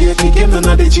 No shaky game, none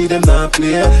of the G them not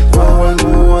play. One.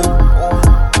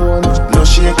 No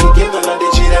shaky game, none of the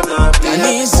G them not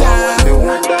play.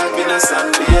 One dog in a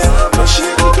sand beer. No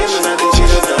shaky game, none of the G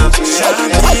them not play.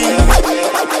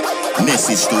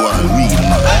 Message to all real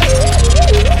man.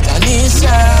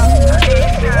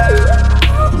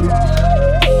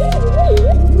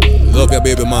 Love your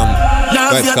baby mom.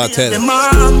 Vybz Kartel. Look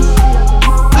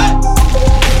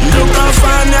how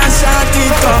far now Shatta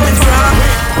coming from.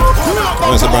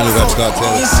 It's a brand new Vybz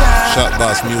Kartel. Shot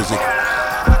Boss Music.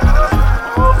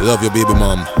 Love your baby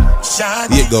mom.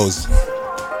 Here it goes.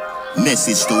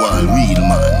 Message to all real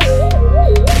man.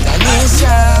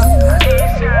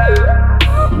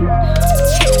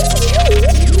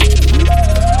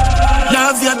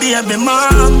 Love your baby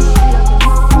mom.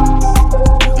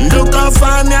 Look how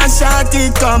far now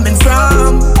Shatta coming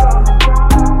from.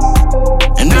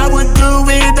 And I would do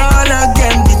it all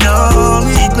again with no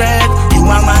regret. You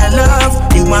are my love,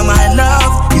 you are my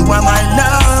love, you are my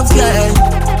love, yeah.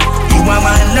 You are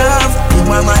my love, you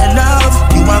are my love,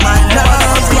 you are my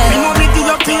love, yeah. Me know me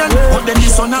disappear, but then the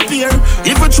sun appear.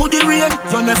 Even through the rain,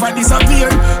 you never disappear.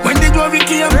 When the glory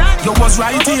came, you was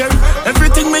right here.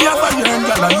 Everything me have I learned,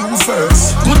 girl, are you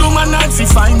first. Good woman not fi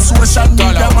find social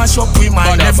media mash up with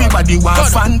mine. Everybody want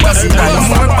fantasy life.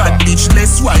 More bad bitch,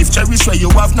 less wife. Cherish where you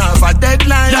have now for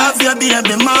deadline. Love your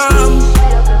baby mom.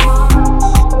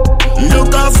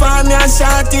 Look how far me a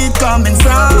Shatta coming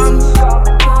from.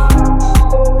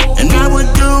 And I would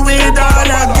do it all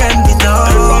again with no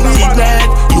regret.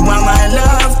 You are my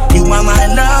love, you are my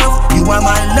love, you are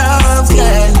my love,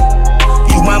 yeah.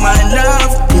 You are my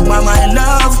love, you are my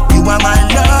love, you are my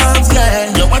love,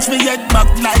 yeah. You watch me head back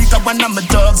like a one of my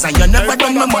dogs. And you never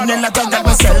done my money like I got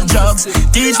to sell drugs.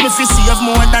 Teach me to save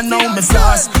more than know me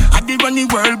flaws. I did run the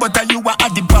world, but you are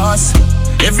at the boss.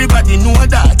 Everybody know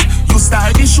that. You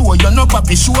start the show, you know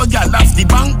papi show. Girl off the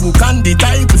bank book and the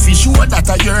type if you show that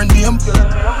I your name.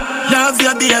 Love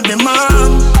your baby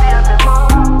mom.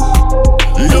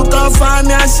 Look how far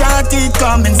me a shawty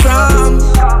coming from.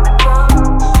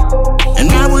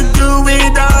 And I would do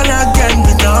it all again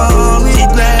with no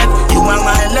regret. You are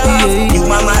my love, you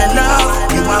are my love,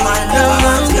 you are my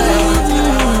love,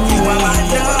 you are my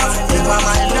love, you are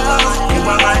my love, you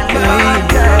are my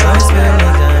love. I spend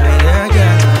my time with your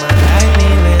girl, like me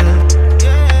will.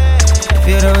 If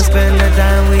you don't spend the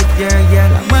time with your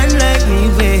girl, a man like me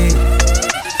will.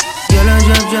 Girl and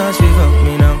drop just we fuck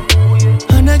me now.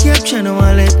 And I kept trying to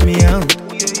let me out.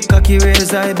 Cocky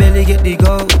raise I belly get the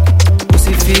go.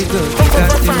 Pussy feel good, you got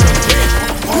the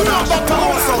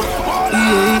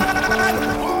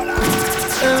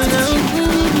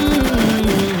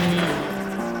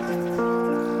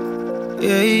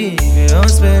yeah. If you don't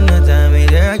spend no time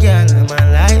with your girl, a man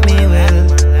like me will.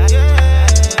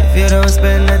 If you don't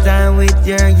spend no time with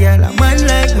your girl, a man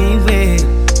like me will.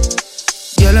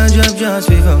 Girl and drop just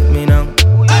we fuck me now.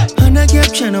 And I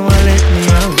kept trying to let me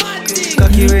out.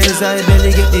 Cocky raise I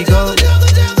belly get the go.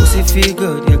 Pussy feel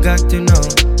good, you got to know.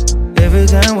 Every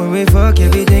time when we fuck,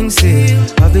 everything's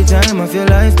safe. Half the time of your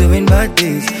life doing bad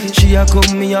things. She a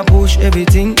come, me a push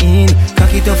everything in.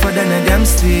 Cocky tougher than a damn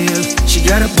steel. She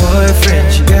got a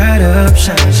boyfriend, she got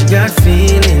options, she got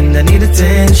feeling. I need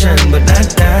attention, but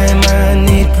that time I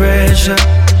need pressure.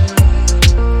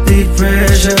 Need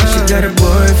pressure. She got a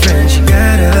boyfriend, she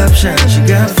got options, she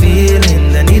got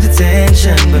feeling. I need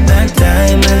attention, but that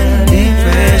time I need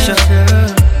pressure.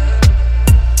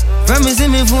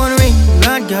 Promising me phone ring,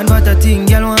 God, what a thing.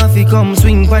 Girl want fi come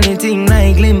swing pon the thing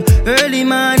like limb. Early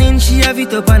morning, she have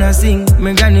it up and a sing.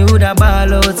 My granny woulda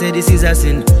ball out, say this is a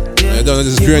sin. Yeah, I don't know,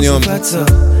 this is Kranium.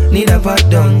 Need a pat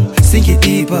down, sink it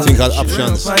deeper. Think called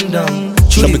options.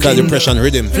 Tropical depression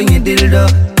rhythm. Fling it dildo.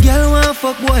 Girl want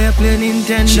fuck boy, I play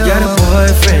Nintendo. She got a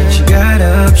boyfriend, she got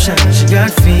options, she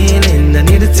got feeling. I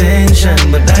need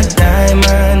attention, but that time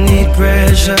I need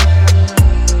pressure.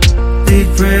 Need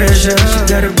pressure. She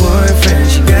got a boyfriend,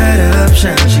 she got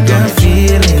options, she got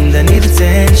feeling. I need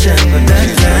attention, but that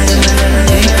time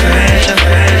I need pressure.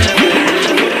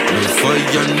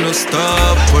 Fire no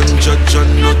stop, and judge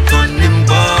and no turning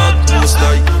back. Most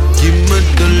like, give me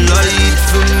the light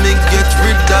for me get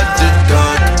rid of the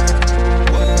dark.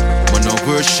 Man I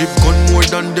worship gun more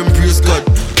than them praise God.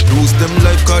 Lose them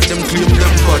life cause them claim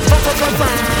them bad.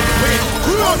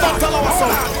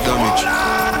 Damage.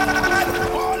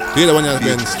 The other one has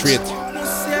been straight.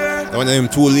 The one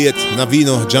named Too Late,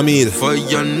 Navino, Jahmiel.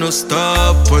 Fire no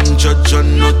stop, and judge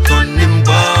and no turning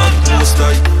back. Most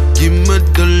like, give me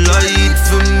the light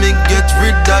for me get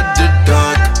rid of the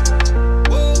dark.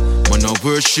 Man I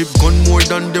worship gun more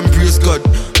than them praise God.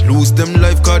 Lose them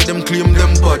life cause them claim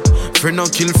them bad. Friend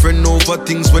and kill friend over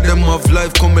things where them have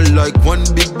life coming like one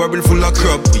big barrel full of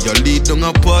crap. We are lead on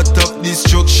a part of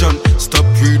destruction. Stop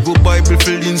read the Bible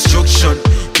for the instruction.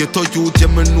 Get a youth, yeah,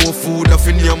 me no food off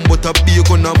in yam, but a beer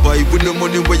gonna buy with the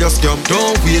money where you scam.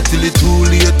 Don't wait till it's too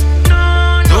late.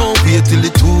 Don't wait till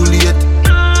it's too late.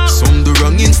 Some do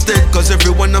wrong instead, cause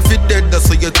everyone of it dead. That's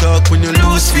how you talk when you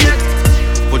lose faith.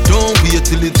 But don't wait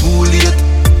till it's too late.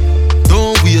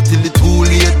 Don't wait till it's too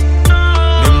late.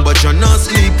 Remember, you not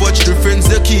sleep, watch the friends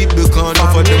they keep, because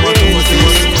none of them are too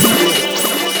face.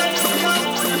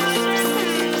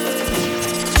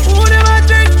 Who them a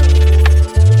drink?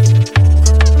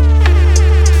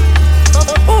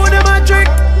 Who them a drink?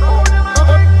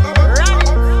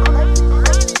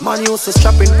 Man used to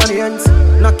strapping on the ends,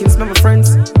 knockings my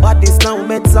friends. Baddest now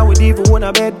meds, I would even want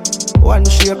a bed. One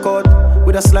shake out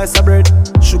with a slice of bread.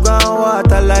 Sugar and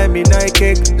water, lime in a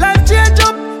cake. Life change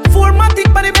up,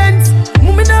 4matic by the Benz.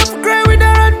 Mummy never cry with her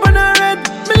hand on her head.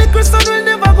 Me little son will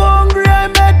never go hungry, I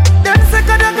bet. Them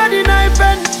second I got the knife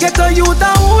pen. Get a youth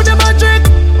and who them a drink?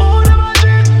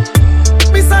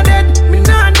 Miss a dead, me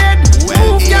not dead.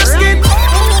 Move your skin.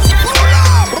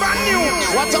 Brand new.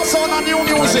 What's up, son of new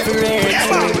music?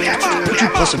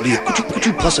 Could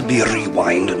you possibly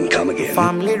rewind and come again?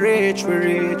 Family rich, we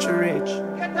rich, we rich.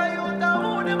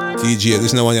 Teejay,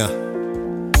 listen to one, yeah.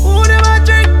 Who them a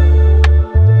drink?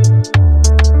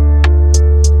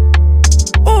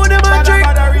 Who them a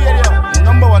drink?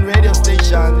 Number one radio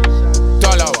station.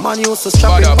 Talawah. Man used to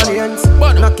strap in the ends,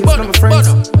 knockings from my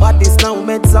friends. Baddest now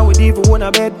meds, I would even want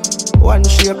a bed. One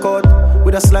shake out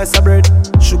with a slice of bread.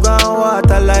 Sugar and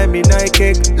water, lime in a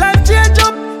cake. Life change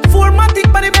up,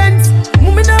 4matic by the Benz.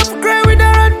 Mummy never cry with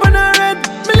her hand on her head.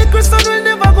 Me Christian will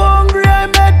never go hungry, I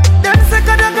bet. Them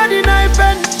second I got in I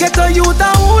pen. Get a youth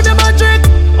and who them a trick.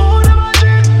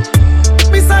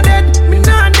 Miss a dead, me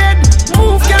not dead.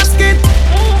 Move casket.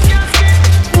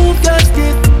 Move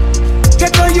casket.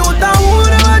 Get a youth and who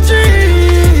them a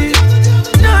trick.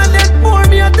 Not dead poor,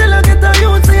 me a tell her get a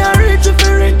youth say I rich if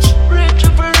you rich. Rich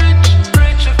if you rich,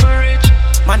 rich if you rich.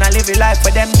 Man I live a life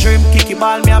for them dream. Kicky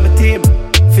ball me and my team.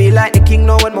 Feel like the king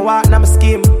now when me walk na my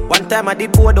scheme. One time I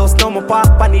did board house, now me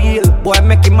park on the hill. Boy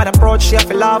make him mad approach, she have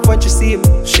to laugh when she see him.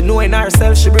 She know in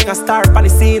herself, she bring a star on the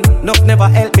scene. Nuff never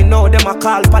help me now, them a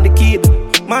call on the kid.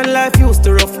 Man life used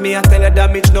to rough me, I tell her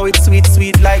damage, now it's sweet,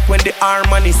 sweet like when the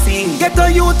harmony sing. Get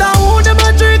a youth and who them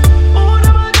a trick.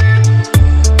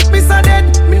 Miss a dead,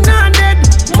 me not dead.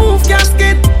 Move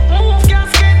casket. Move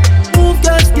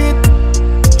casket.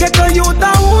 Get a youth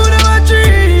and who them a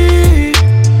trick.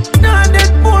 Nah,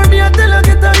 dead poor, me I tell her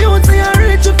get a youth, say I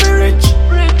rich if you rich.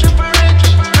 Rich if you rich,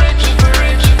 rich if you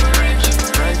rich,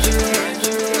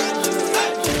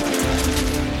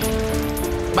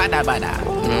 Badda Badda,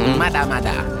 Madda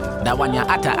Madda, that one ya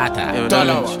atta.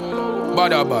 Talawah,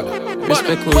 Badda Badda.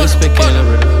 Respect, respect, brother.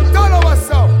 Talawah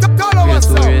sound, Talawah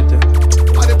sound.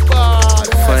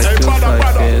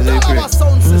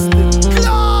 Sound system.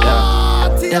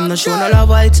 Them no show no love,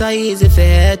 why it's so easy for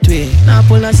hate we. Now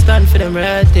pull no stand for them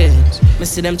ratings. Me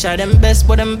see them try them best,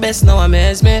 but them best now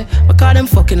amaze me. I call them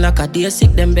fucking like a day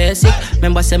sick, them basic.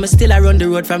 Remember say me still around the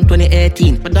road from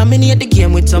 2018. But dominate the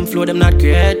game with some flow them not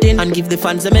creating. And give the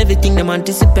fans them everything them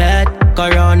anticipate. Go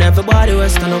around everybody will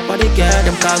stand up for the girl.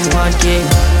 Them call me one king.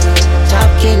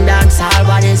 Top king, dancehall,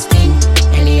 Baddest thing.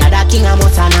 Any other king I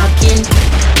must have not king.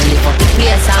 When they fuck the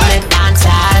place I make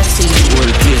dancehall sing.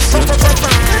 World place,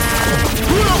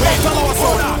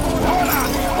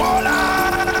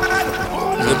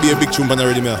 There'll be a big tune on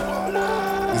already, man.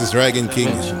 This is Rygin King,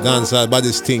 Dancehall,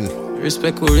 Baddest thing.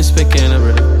 Respect, brother.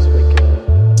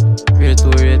 Rate to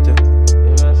rate.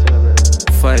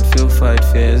 Fight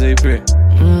for, as I pray.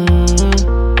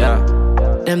 Yeah.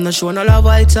 Them no show no love,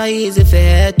 why it's so easy for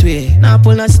hate we. Now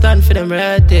pull no stand for them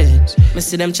ratings. Me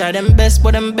see them try them best,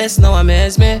 but them best now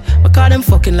amaze me. I call them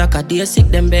fucking like a day sick,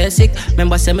 them basic.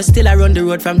 Remember say me still around the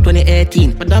road from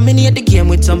 2018. But dominate the game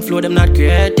with some flow them not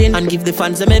creating. And give the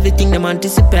fans them everything them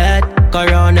anticipate. Go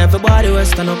around everybody will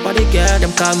stand up for the girl.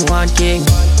 Them call me one king.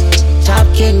 Top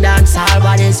king, dancehall,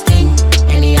 Baddest thing.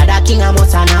 Any other king I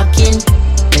must have not king.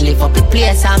 Me live up the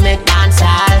place and make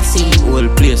dancehall sing. Whole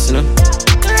place, you know.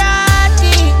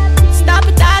 Stop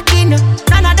it talking.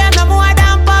 None of them no more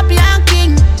than Poppy and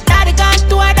King. Daddy gone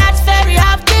tour, that's very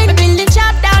often. Me building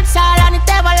shop dancehall and it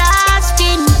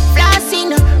everlasting.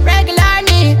 Flossing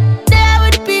regularly. There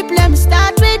with the people let me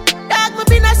start with. Dog me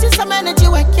been a see some energy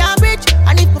we can't bridge.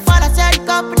 And if my father said the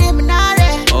company me not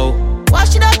ready. Oh.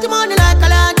 Wash it out the money like a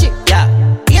laundry. Yeah.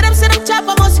 Hear them say them chop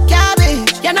a must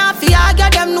cabbage. You know fi argue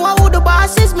them know who the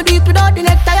boss is. Me do it without the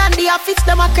necktie and the affix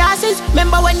them a crosses.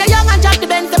 Remember when they young and drop the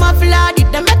Benz them a flood it.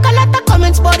 Them make a lot of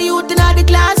comments but the youth in all the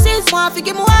classes. Want fi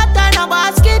give me water in a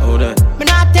basket. Hold on. Me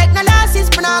not take no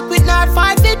losses. Me not quit not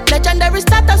fight it. Legendary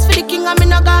status for the king and me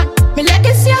no gone. Me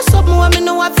legacy is something when me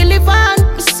know I feel live on.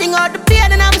 Me sing out the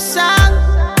pain in my song.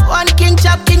 One king,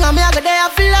 chop king and me a go there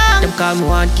for long. Them call me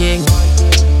one king.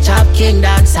 Chop king,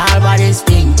 dancehall, Baddest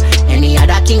thing. Any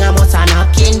other king I must have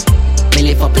not king. Me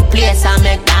live up the place and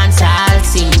make dancehall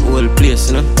sing. Whole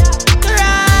place, you know.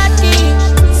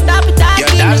 Stop it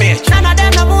talking. Damage. None of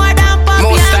them no more than Poppy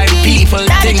Most time and King. people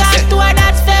Daddy think got tour,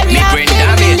 that's very me bring often.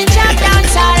 damage. Building shop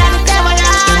dancehall and it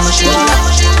everlasting.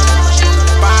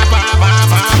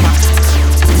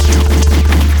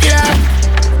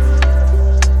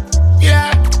 Yeah.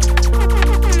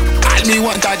 All me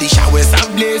want are the showers of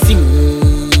blessings.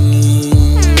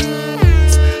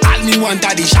 All me want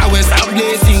are the showers of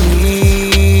blessings.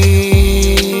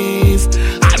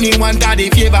 All me want are the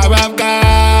favor of God.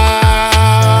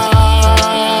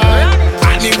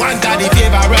 All me want are the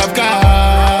favor of God.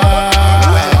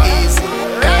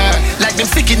 Like them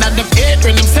sticking at the gate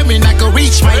when them say me not go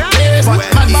reach my place.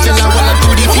 But man still I wanna do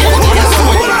the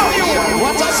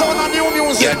What a sound of new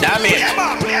music. Yeah, damn it.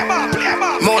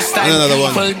 Most time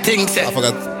people think that I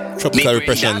forgot Tropical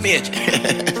Depression.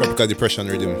 Tropical Depression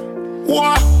rhythm.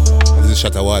 What? This is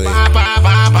Shatta Wale,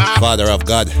 Father of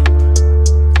God.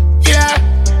 Yeah.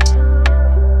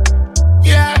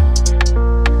 Yeah.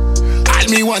 All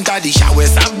me want are the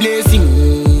showers of blessings.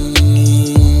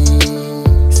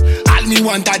 All me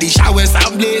want are the showers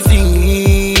of blessings.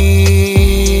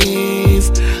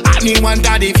 All me want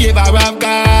are the favor of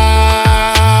God.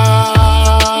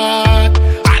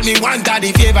 All me want are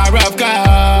the favor of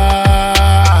God.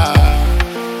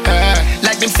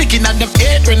 Like them sticking at the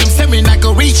gate when them say me not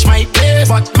go reach my place.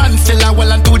 but man still a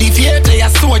well and to deviate. They a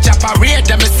soldier parade,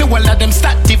 them see all of them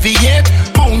start deviate.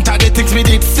 Mount of the things we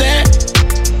did say.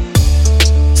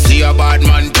 See a bad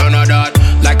man turn on that.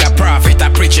 Like a prophet, a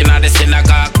preaching at the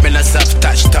synagogue. Me no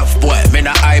self-touch tough boy, me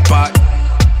no iPod.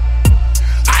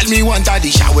 All me want are the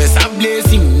showers of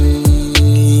blessings.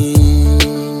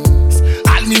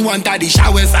 All me want are the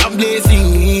showers of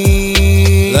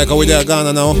blessings. Like how we there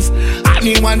Ghana now. All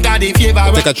me want are the favor.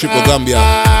 We'll take a trip to Gambia.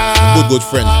 Good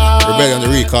friend, Rebellion the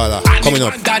Recaller. Coming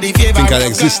up. Think of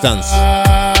Existence.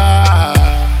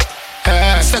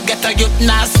 So get a youth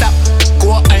now stop.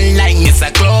 Go online, it's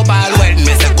a global world.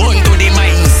 Me say going to the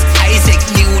mines. Isaac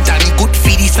Newton, good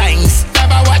for the science.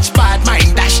 Never watch bad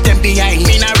mind, dash them behind.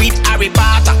 Me nah read Harry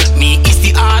Potter, me is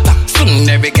the author. Soon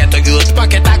every get a youth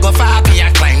pocket, I go far. Me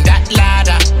I climb that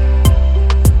ladder.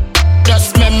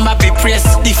 Just remember be praise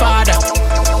the Father.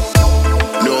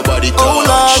 Nobody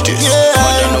touch this.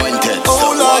 Mother no intent,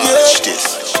 so watch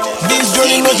this. This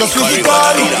journey not just physical,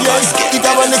 yes. It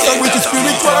have a next song which is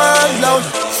spiritual, loud.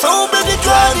 So many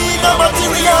journey in the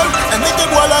material, and make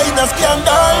them walla in a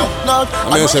scandal. Now,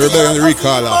 I'm gonna say Rebellion the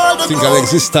Recaller. Think of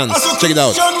Existence. Check it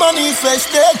out.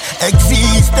 Manifested,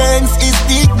 existence is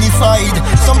dignified.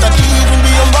 Some that even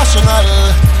be irrational.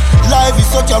 Life is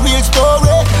such a real story.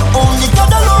 Only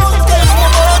God alone tells me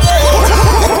about it.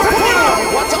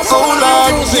 Oh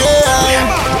Lord,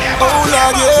 yeah. Oh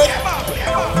Lord, yeah.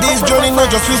 This journey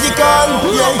not just physical,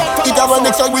 yeah. It have a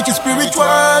next song which is spiritual,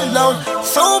 now.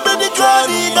 So many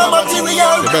journey in the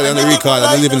material. Rebellion the Recaller,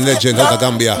 the living legend out of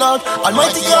Gambia.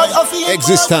 Almighty God of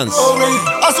Existence.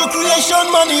 As a creation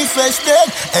manifested,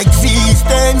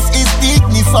 existence is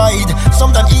dignified.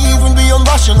 Some that even be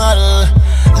irrational.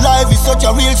 Life is such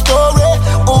a real story.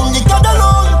 Only God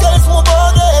alone tells me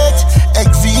about it.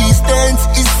 Existence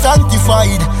is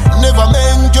sanctified. Never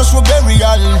meant just for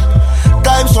burial.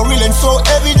 Time so real and so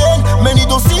evident. Many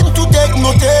don't seem to take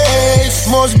notice.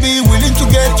 Must be willing to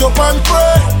get up and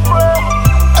pray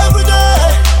every day.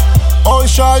 All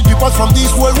shall depart from this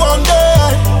world one day.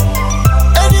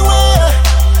 Anyway,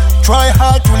 try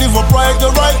hard to live upright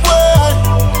the right way.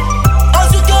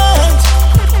 As you can,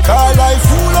 call life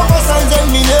full of signs and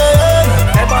meaning.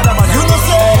 You know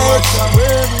say it.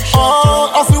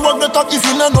 If you walk the talk, if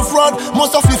you not no fraud,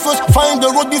 most of you first find the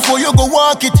road before you go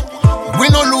walk it. We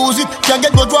no lose it, can't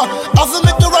get no draw. Have to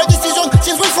make the right decision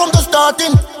since we from the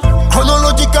starting.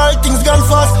 Chronological things gone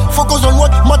fast. Focus on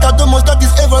what matters the most, that is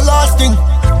everlasting.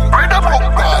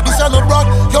 This are no brag.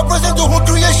 Your presence to whole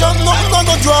creation, nothing on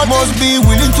the draw. Must be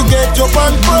willing to get up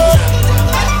and pray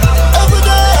every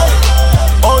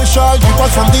day. All shall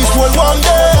depart from this world one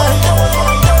day.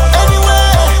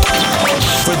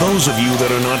 For those of you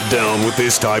that are not down with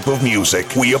this type of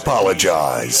music, we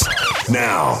apologize.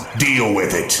 Now, deal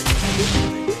with it.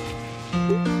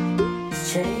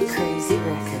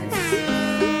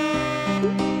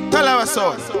 Talawah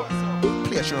song.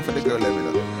 Play a show for the girl, let me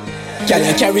know. Can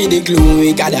I carry the glue?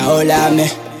 We got a hold on me.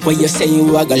 When you say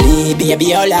you are gonna leave,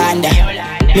 baby, all under.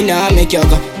 Me nah make you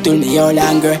go to me all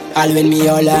longer. All when me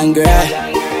all longer.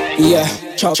 Yeah.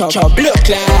 Chop blood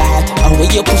clot. And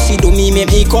when your pussy do me, make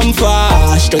me come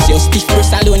fast. Just your stiff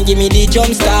breast alone, give me the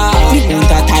jump start. Want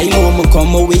a time home,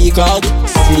 come awake out.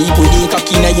 Sleep with the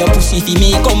cocky in your pussy, fi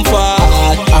me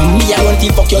comfort. And me I want to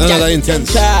fuck your another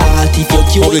Intence. If you're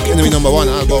cute, Public Enemy #1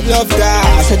 album. Love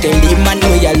that. So tell the man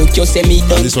where you look, you say me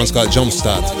done. And this one's called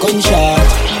Jumpstart. Gunshot.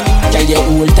 Tell you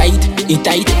hold tight, it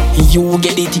tight. You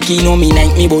get the ticky, know me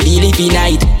night, me body live in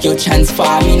night. Your chance for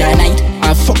me in a night.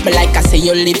 I fuck me like I say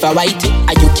you live a white.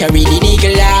 And you carry the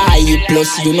nigga lie.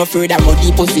 Plus you no further about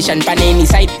the position pan any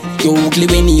side. You ugly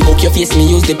when you hook your face, me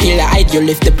use the pill hide. You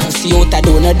left the pussy out, I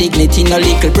don't no dignity, no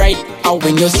little pride. And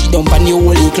when you see dump and you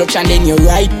hold it clutch and then you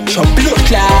ride. Chop blood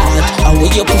clot. And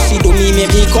when your pussy do me,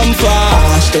 make me come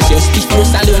fast. Just your stiff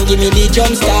breast alone, give me the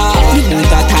jump start. Want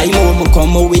a time home,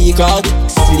 come awake out.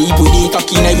 Sleep with the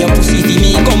cocky in your pussy, fi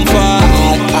me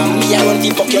comfort. And me I want to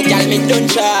fuck your girl, me done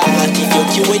shot. If you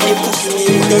cute with the pussy,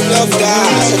 me don't love that.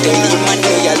 So tell the man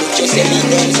where you look, just say me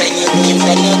done. Sign your name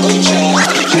for no gunshot.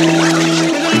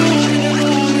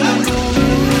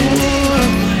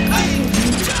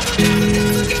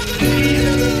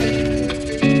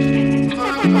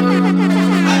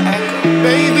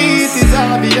 Baby, it is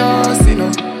obvious, you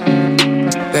know,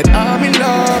 that I'm in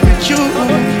love with you,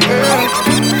 girl.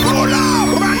 Roll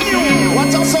out, brand new.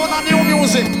 What's our sound of new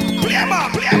music? Play 'em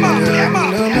up, play 'em up, play 'em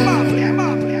up, play 'em up, play 'em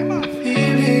up, play 'em up.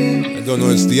 I don't know,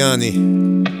 it's Diani.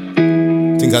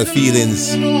 Think of feelings.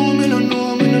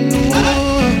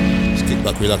 Just kick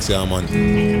back, relax, yeah, man.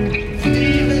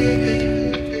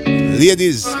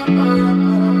 Ladies.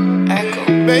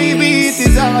 Baby, it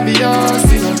is obvious,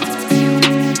 you know,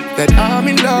 that I'm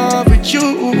in love with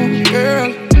you,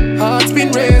 girl. Heart's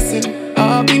been racing,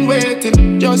 I've been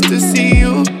waiting just to see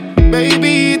you.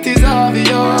 Baby, it is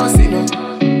obvious, you know,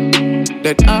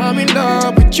 that I'm in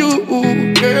love with you,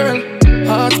 girl.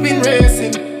 Heart's been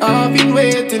racing, I've been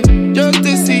waiting just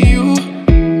to see you.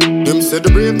 Them said the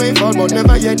brave may fall but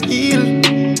never yet heal.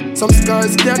 Some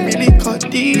scars can really cut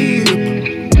deep,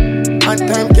 and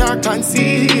time can't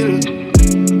conceal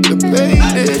the pain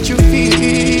that you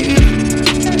feel.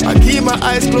 I keep my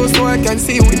eyes closed so I can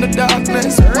see you in the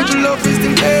darkness. Would you love me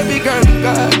still, baby girl,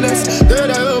 regardless? Third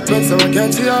eye open so I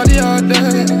can see all the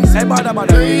hardness. Hey, Badda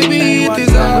Badda. Baby, it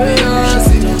is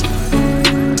obvious, you know,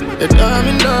 that I'm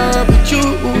in love with you,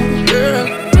 girl.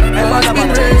 I've been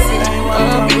racing,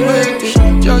 I've been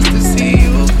waiting just to see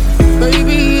you.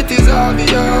 Baby, it is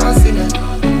obvious, you know,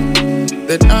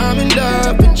 that I'm in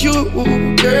love with you,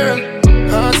 girl.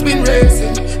 Heart's been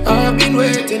racing, I've been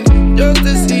waiting just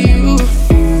to see you.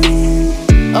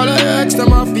 All I ask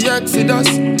them off the Exodus.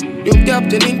 You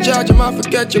captain in charge, I'm off to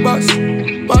catch your bus.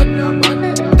 But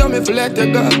tell me if I let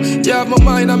you go. You have my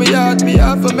mind and my heart, me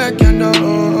have to make you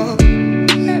know.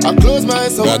 I close my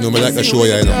eyes so God, no, me like a show,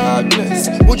 you know. Darkness.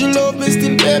 Would you love me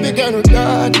still, baby girl,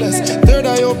 regardless? Third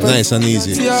eye open. Nice and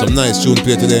easy. Some nice tune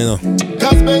play today, you know.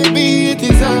 Cause baby, it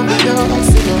is obvious,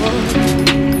 you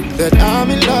know, that I'm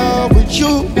in love with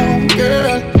you,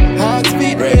 girl. Heart's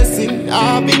been racing,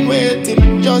 I've been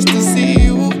waiting just to see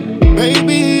you.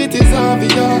 Baby, it is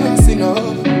obvious, you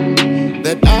know,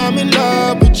 that I'm in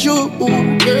love with you,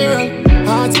 girl.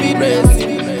 Heart's been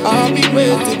racing, I've been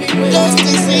waiting just to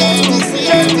see you.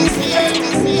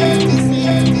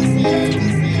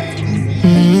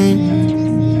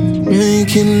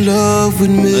 Making love with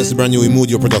me. That's a brand new Mood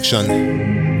Your production.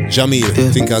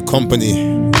 Jahmiel, Think I'll Company.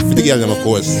 For the girl, them, of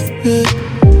course.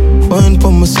 Wine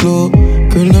for my slow,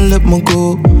 girl, don't let me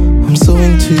go. I'm so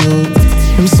into you,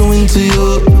 I'm so into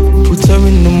you. Put her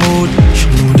in the mood, she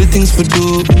know the things for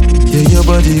do. Yeah, your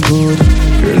body good,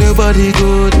 girl, your body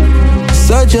good.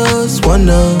 So I just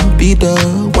wanna be the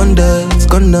one that's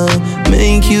gonna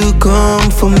make you come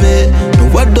for me.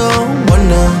 No, I don't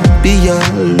wanna be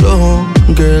alone,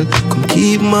 girl. Come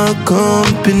keep my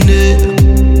company.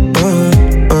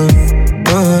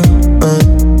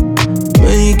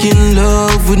 Making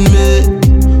love with me.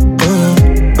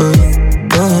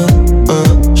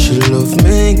 She love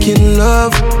making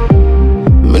love.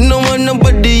 Me no want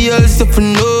nobody else if I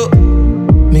know.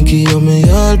 Make you me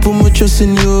all, put my trust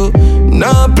in you.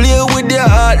 Now play with your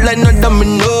heart like no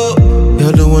domino.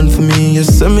 You're the one for me, you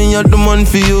say me you're the one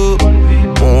for you.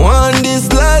 I want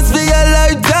this last for your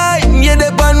lifetime. You're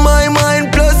up on my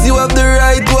mind, plus you have the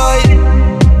right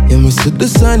wine. You must see the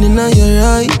sun in your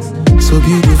eyes. So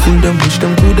beautiful, them wish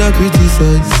them coulda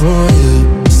criticize. Oh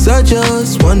yeah. So I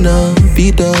just wanna be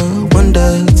the one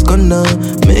that's gonna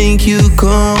make you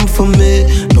come for me.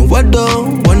 No, I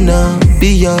don't wanna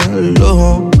be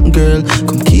alone, girl.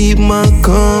 Come keep my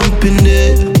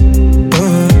company.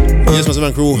 Yes, Mr.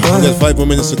 Man Crew. We got 5 more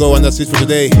minutes to go, and that's it for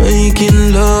today.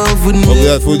 Making love with me. Hope you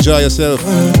had full joy yourself.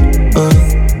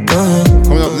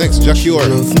 Coming up next, Jahmiel.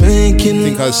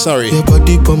 Think I'm sorry. Your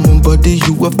body for my body,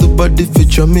 you have the body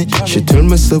feature me. She tell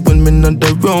me so when me not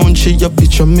around, she a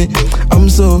picture me. I'm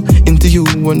so into you,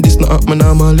 and this not my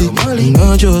normally. And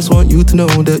I just want you to know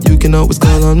that you can always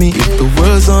call on me. If the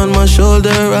world's on my shoulder,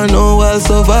 I know I'll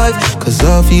survive. Cause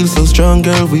I feel so strong,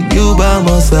 girl, with you by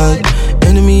my side.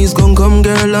 Enemies gon' come,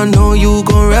 girl, I know you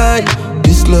gon' ride.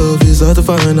 This love is hard to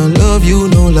find, I love you,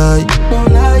 no lie.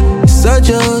 So I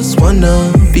just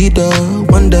wanna be the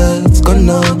one that's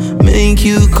gonna make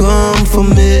you come for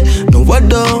me. No, I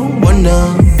don't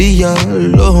wanna be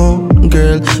alone,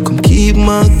 girl. Come keep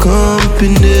my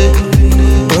company.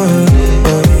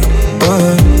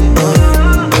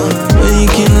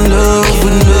 Making love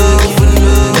with me.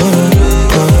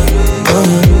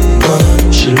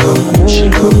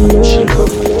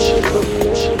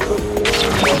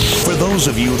 For those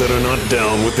of you that are not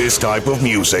down with this type of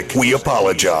music, we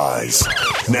apologize.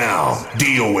 Now,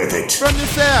 deal with it. From the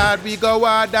side, we go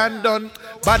hard and done.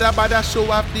 Badda Badda show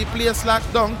up the place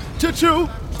locked down. Choo-choo.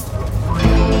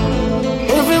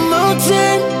 Every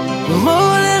mountain,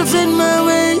 mountains in my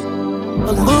way.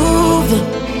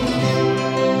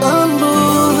 I'm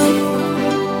moving,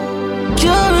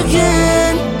 You're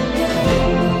again.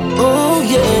 Oh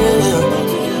yeah.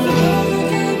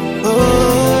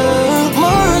 Oh,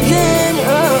 more again.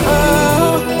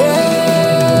 Oh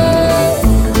yeah.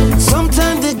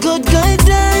 Sometimes the good guy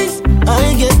dies.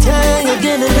 I get tired,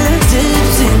 getting a little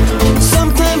tipsy.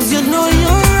 Sometimes you know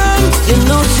you're wrong, you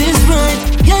know she's right.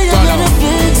 Yeah, you gotta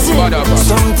fix it.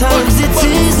 Sometimes it's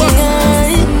easy,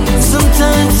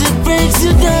 sometimes it breaks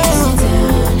you down.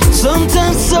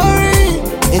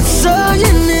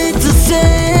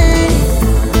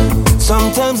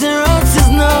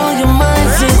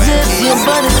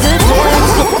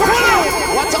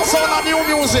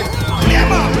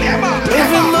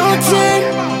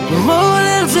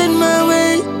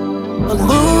 I'm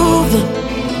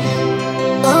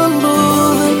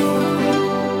moving.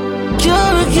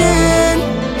 You're again.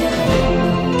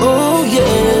 Oh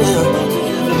yeah.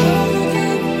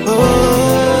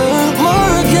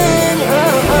 More again.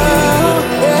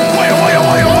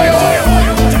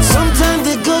 Sometimes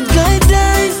the good guy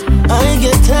dies. I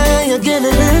get tired again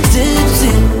and I'm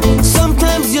tipsy.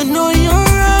 Sometimes you know you're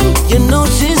wrong, you know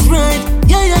she's right.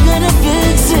 Yeah, you gotta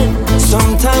fix it.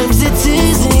 Sometimes it's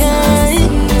easy,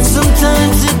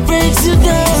 sometimes it breaks you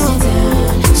down.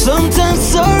 Sometimes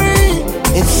sorry,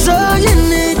 it's all you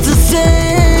need to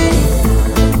say.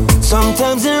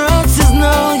 Sometimes your heart says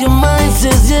no, your mind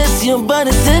says yes, your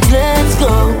body said let's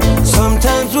go.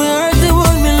 Sometimes we hurt the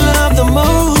one we love the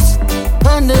most,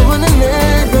 and they wanna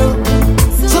let go.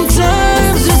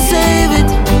 Sometimes you save it,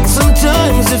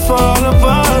 sometimes you fall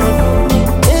apart.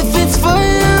 If it's for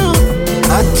you,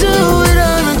 I do it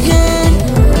all again.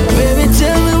 Baby,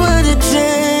 tell me what it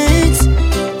takes.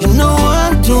 You know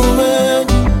I'm doing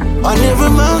on every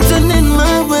mountain in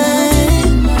my way.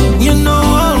 You know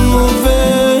I'm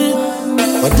moving.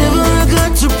 Whatever I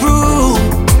got to prove,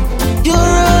 you're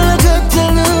all I got to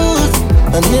lose.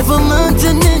 On every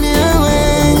mountain in your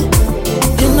way.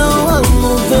 You know I'm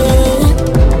moving.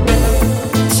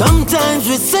 Sometimes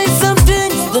we say some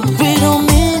things that we don't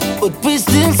mean, but we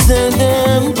still say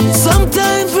them.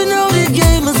 Sometimes we know the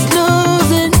game is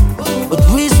losing, but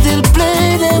we still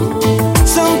play them.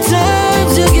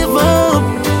 Sometimes you give up,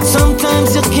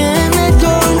 sometimes you can't let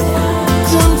go.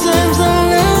 Sometimes I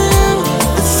love,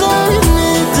 it's all you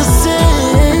need to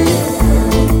say.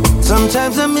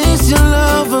 Sometimes I miss your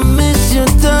love, I miss your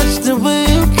touch, the way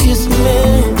you kiss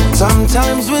me.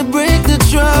 Sometimes we break the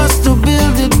trust to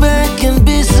build it back and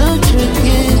be so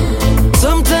tricky.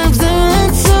 Sometimes the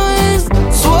answer is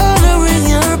swallowing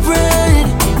your pride.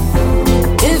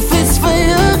 If it's for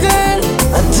you, girl,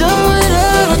 I'll do it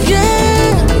all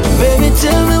again. Baby,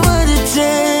 tell me what it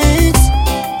takes.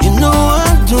 You know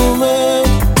I'm doing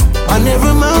on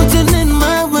every mountain in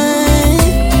my way.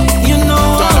 You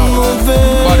know I'm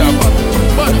moving.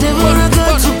 Whatever I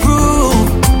got to prove,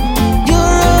 you're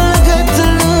all I got to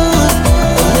lose.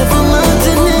 On every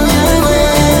mountain in your way.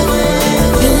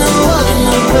 You know I'm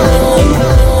moving.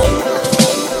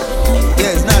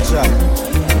 Yeah, it's natural.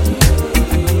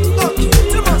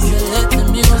 Let the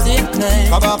music play.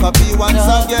 Kabaka P once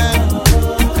again.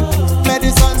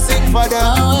 MediSun sing for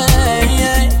them.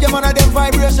 Give one of them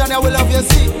vibration, I will love you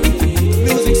see.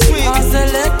 Music sweet. I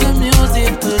said let the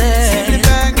music play. Simply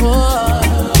bang.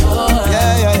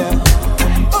 Yeah.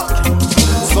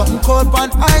 Something cold on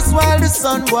ice while the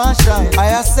sun was shine. I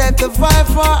accept the vibe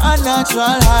for a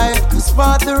natural high. To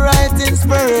spot the right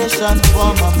inspiration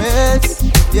for my mates.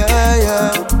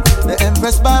 Yeah. The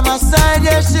Empress by my side,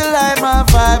 yeah, she like my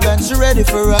vibe and she ready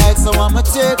for ride, so I'ma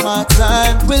take my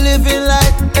time. We living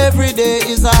like every day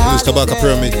is a holiday. Kabaka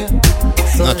Pyramid,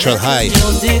 natural high.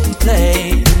 Music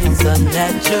play, it's a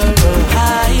natural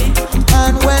high.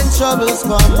 And when troubles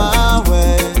come my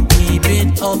way, keep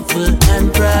it hopeful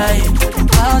and bright.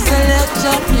 I'll select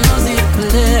your music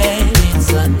play, it's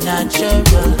a natural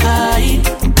high.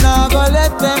 Now go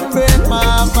let them break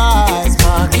my vibes.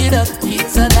 Spark it up,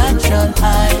 it's a natural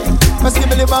high. Must give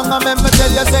me the bang and me tell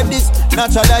you said this.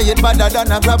 Natural high it better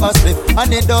than a grab a slip.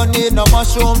 And it don't need no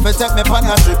mushroom for take me pan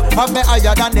a trip. Have me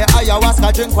higher than the ayahuasca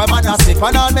drink when man a sip.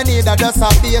 And all me need a just a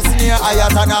bass near higher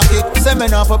than a kick. Say me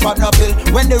now for pop no pill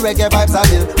when the reggae vibes are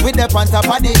ill. With the pan top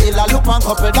of the hill a loop and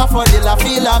couple that for deal I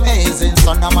feel amazing.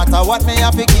 So no matter what me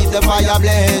have to keep the fire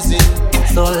blazing.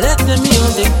 So let the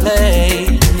music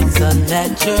play, it's a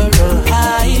natural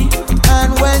high.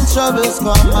 And when troubles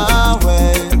come my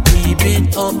way, keep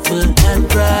it hopeful and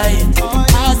bright.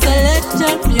 I select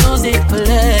your music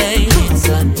play, it's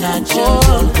a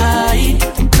natural high.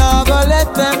 Now go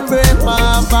let them break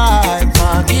my vibe.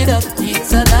 Park it up,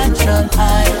 it's a natural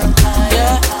high.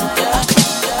 Yeah.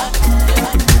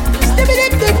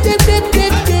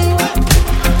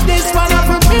 This one up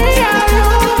for me,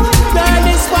 girl,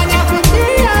 this one up for me,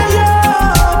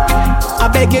 I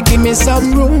beg you, give me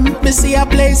some room. Me see a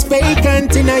place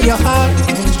vacant in your heart.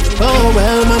 Oh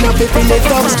well, man, up if it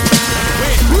comes.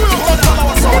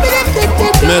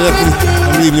 Melody,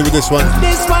 I'm leaving you with this one.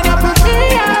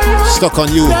 Stuck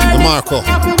on You, Demarco.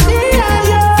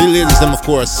 The ladies, them of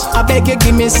course. I beg you,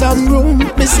 give me some room.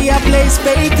 Me see a place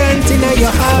vacant in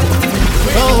your heart.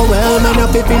 Oh well, man,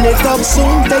 up if it up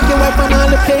soon. Take you away from all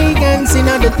the pagans in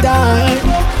the dark.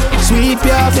 Sweep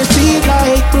you off your feet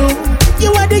like broom.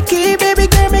 You are the key, baby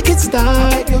girl, make it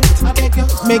start.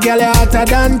 Make girl hotter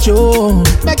than Joe.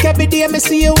 Make every day me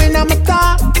see you in my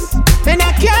thoughts, and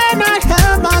I cannot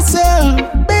help myself.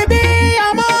 Baby,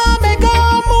 I'm on make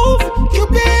a move. You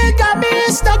big, got me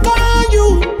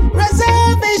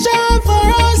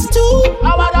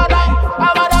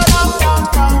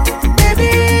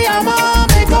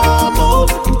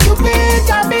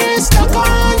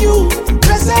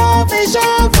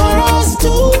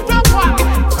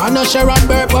no Sharon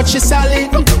Burke, but she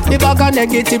solid. The bag of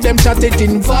negative, them shot it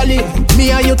in valley. Me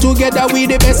and you together, we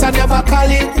the best, I never call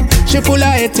it. She full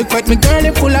of etiquette, me girl,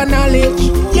 you full of knowledge.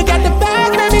 You got the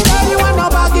bag, baby girl, you want no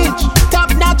baggage. Top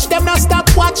notch, them no stop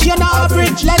watch, you no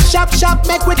average. Let's shop,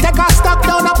 make we take a stop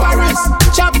down to Paris.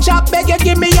 Chop, beg you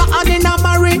give me your hand in a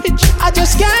marriage. I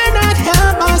just cannot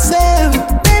help myself.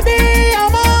 Baby,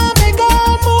 I'm on me go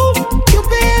move. You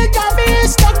big, got me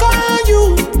stuck on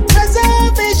you.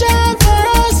 Reservation for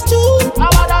us two.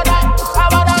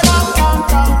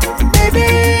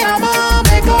 Baby, I'm on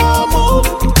me go move.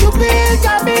 You big,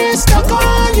 got me stuck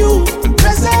on you.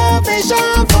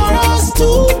 Reservation for us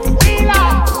two.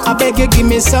 I beg you give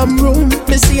me some room.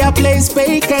 Me see a place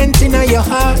vacant in your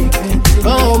heart.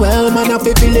 Oh well, man, I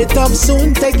fill it up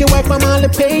soon. Take you away from all the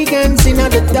pagans in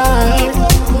the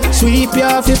dark. Sweep you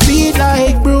off your feet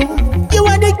like broom. You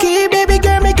are the key, baby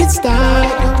girl, make it start.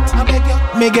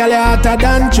 Me girl, you hotter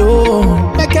than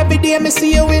Joe. Make every day me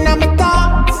see you in my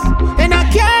thoughts. And I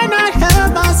cannot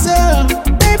help myself.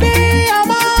 Baby,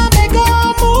 I'm on me go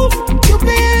move. You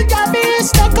big, got me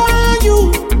stuck on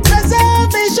you.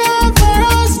 Reservation for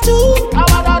us two.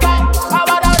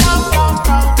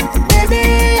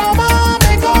 Baby, I'm on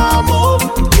me go move.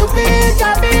 You big,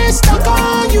 got me stuck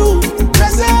on you.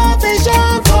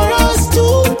 Reservation for us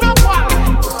two.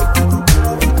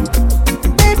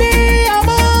 Baby, I'm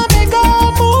on me go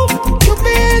move. You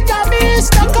big, got me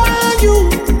stuck on you.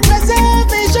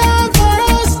 Reservation for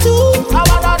us two.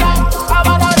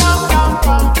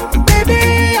 Baby,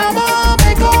 I'm on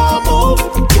me go move.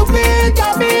 You big,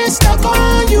 got me stuck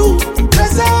on you.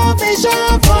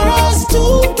 Reservation for us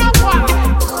two.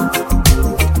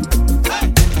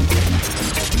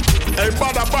 Hey,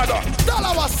 Badda Badda,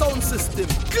 Talawah sound system.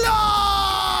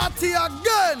 Clarty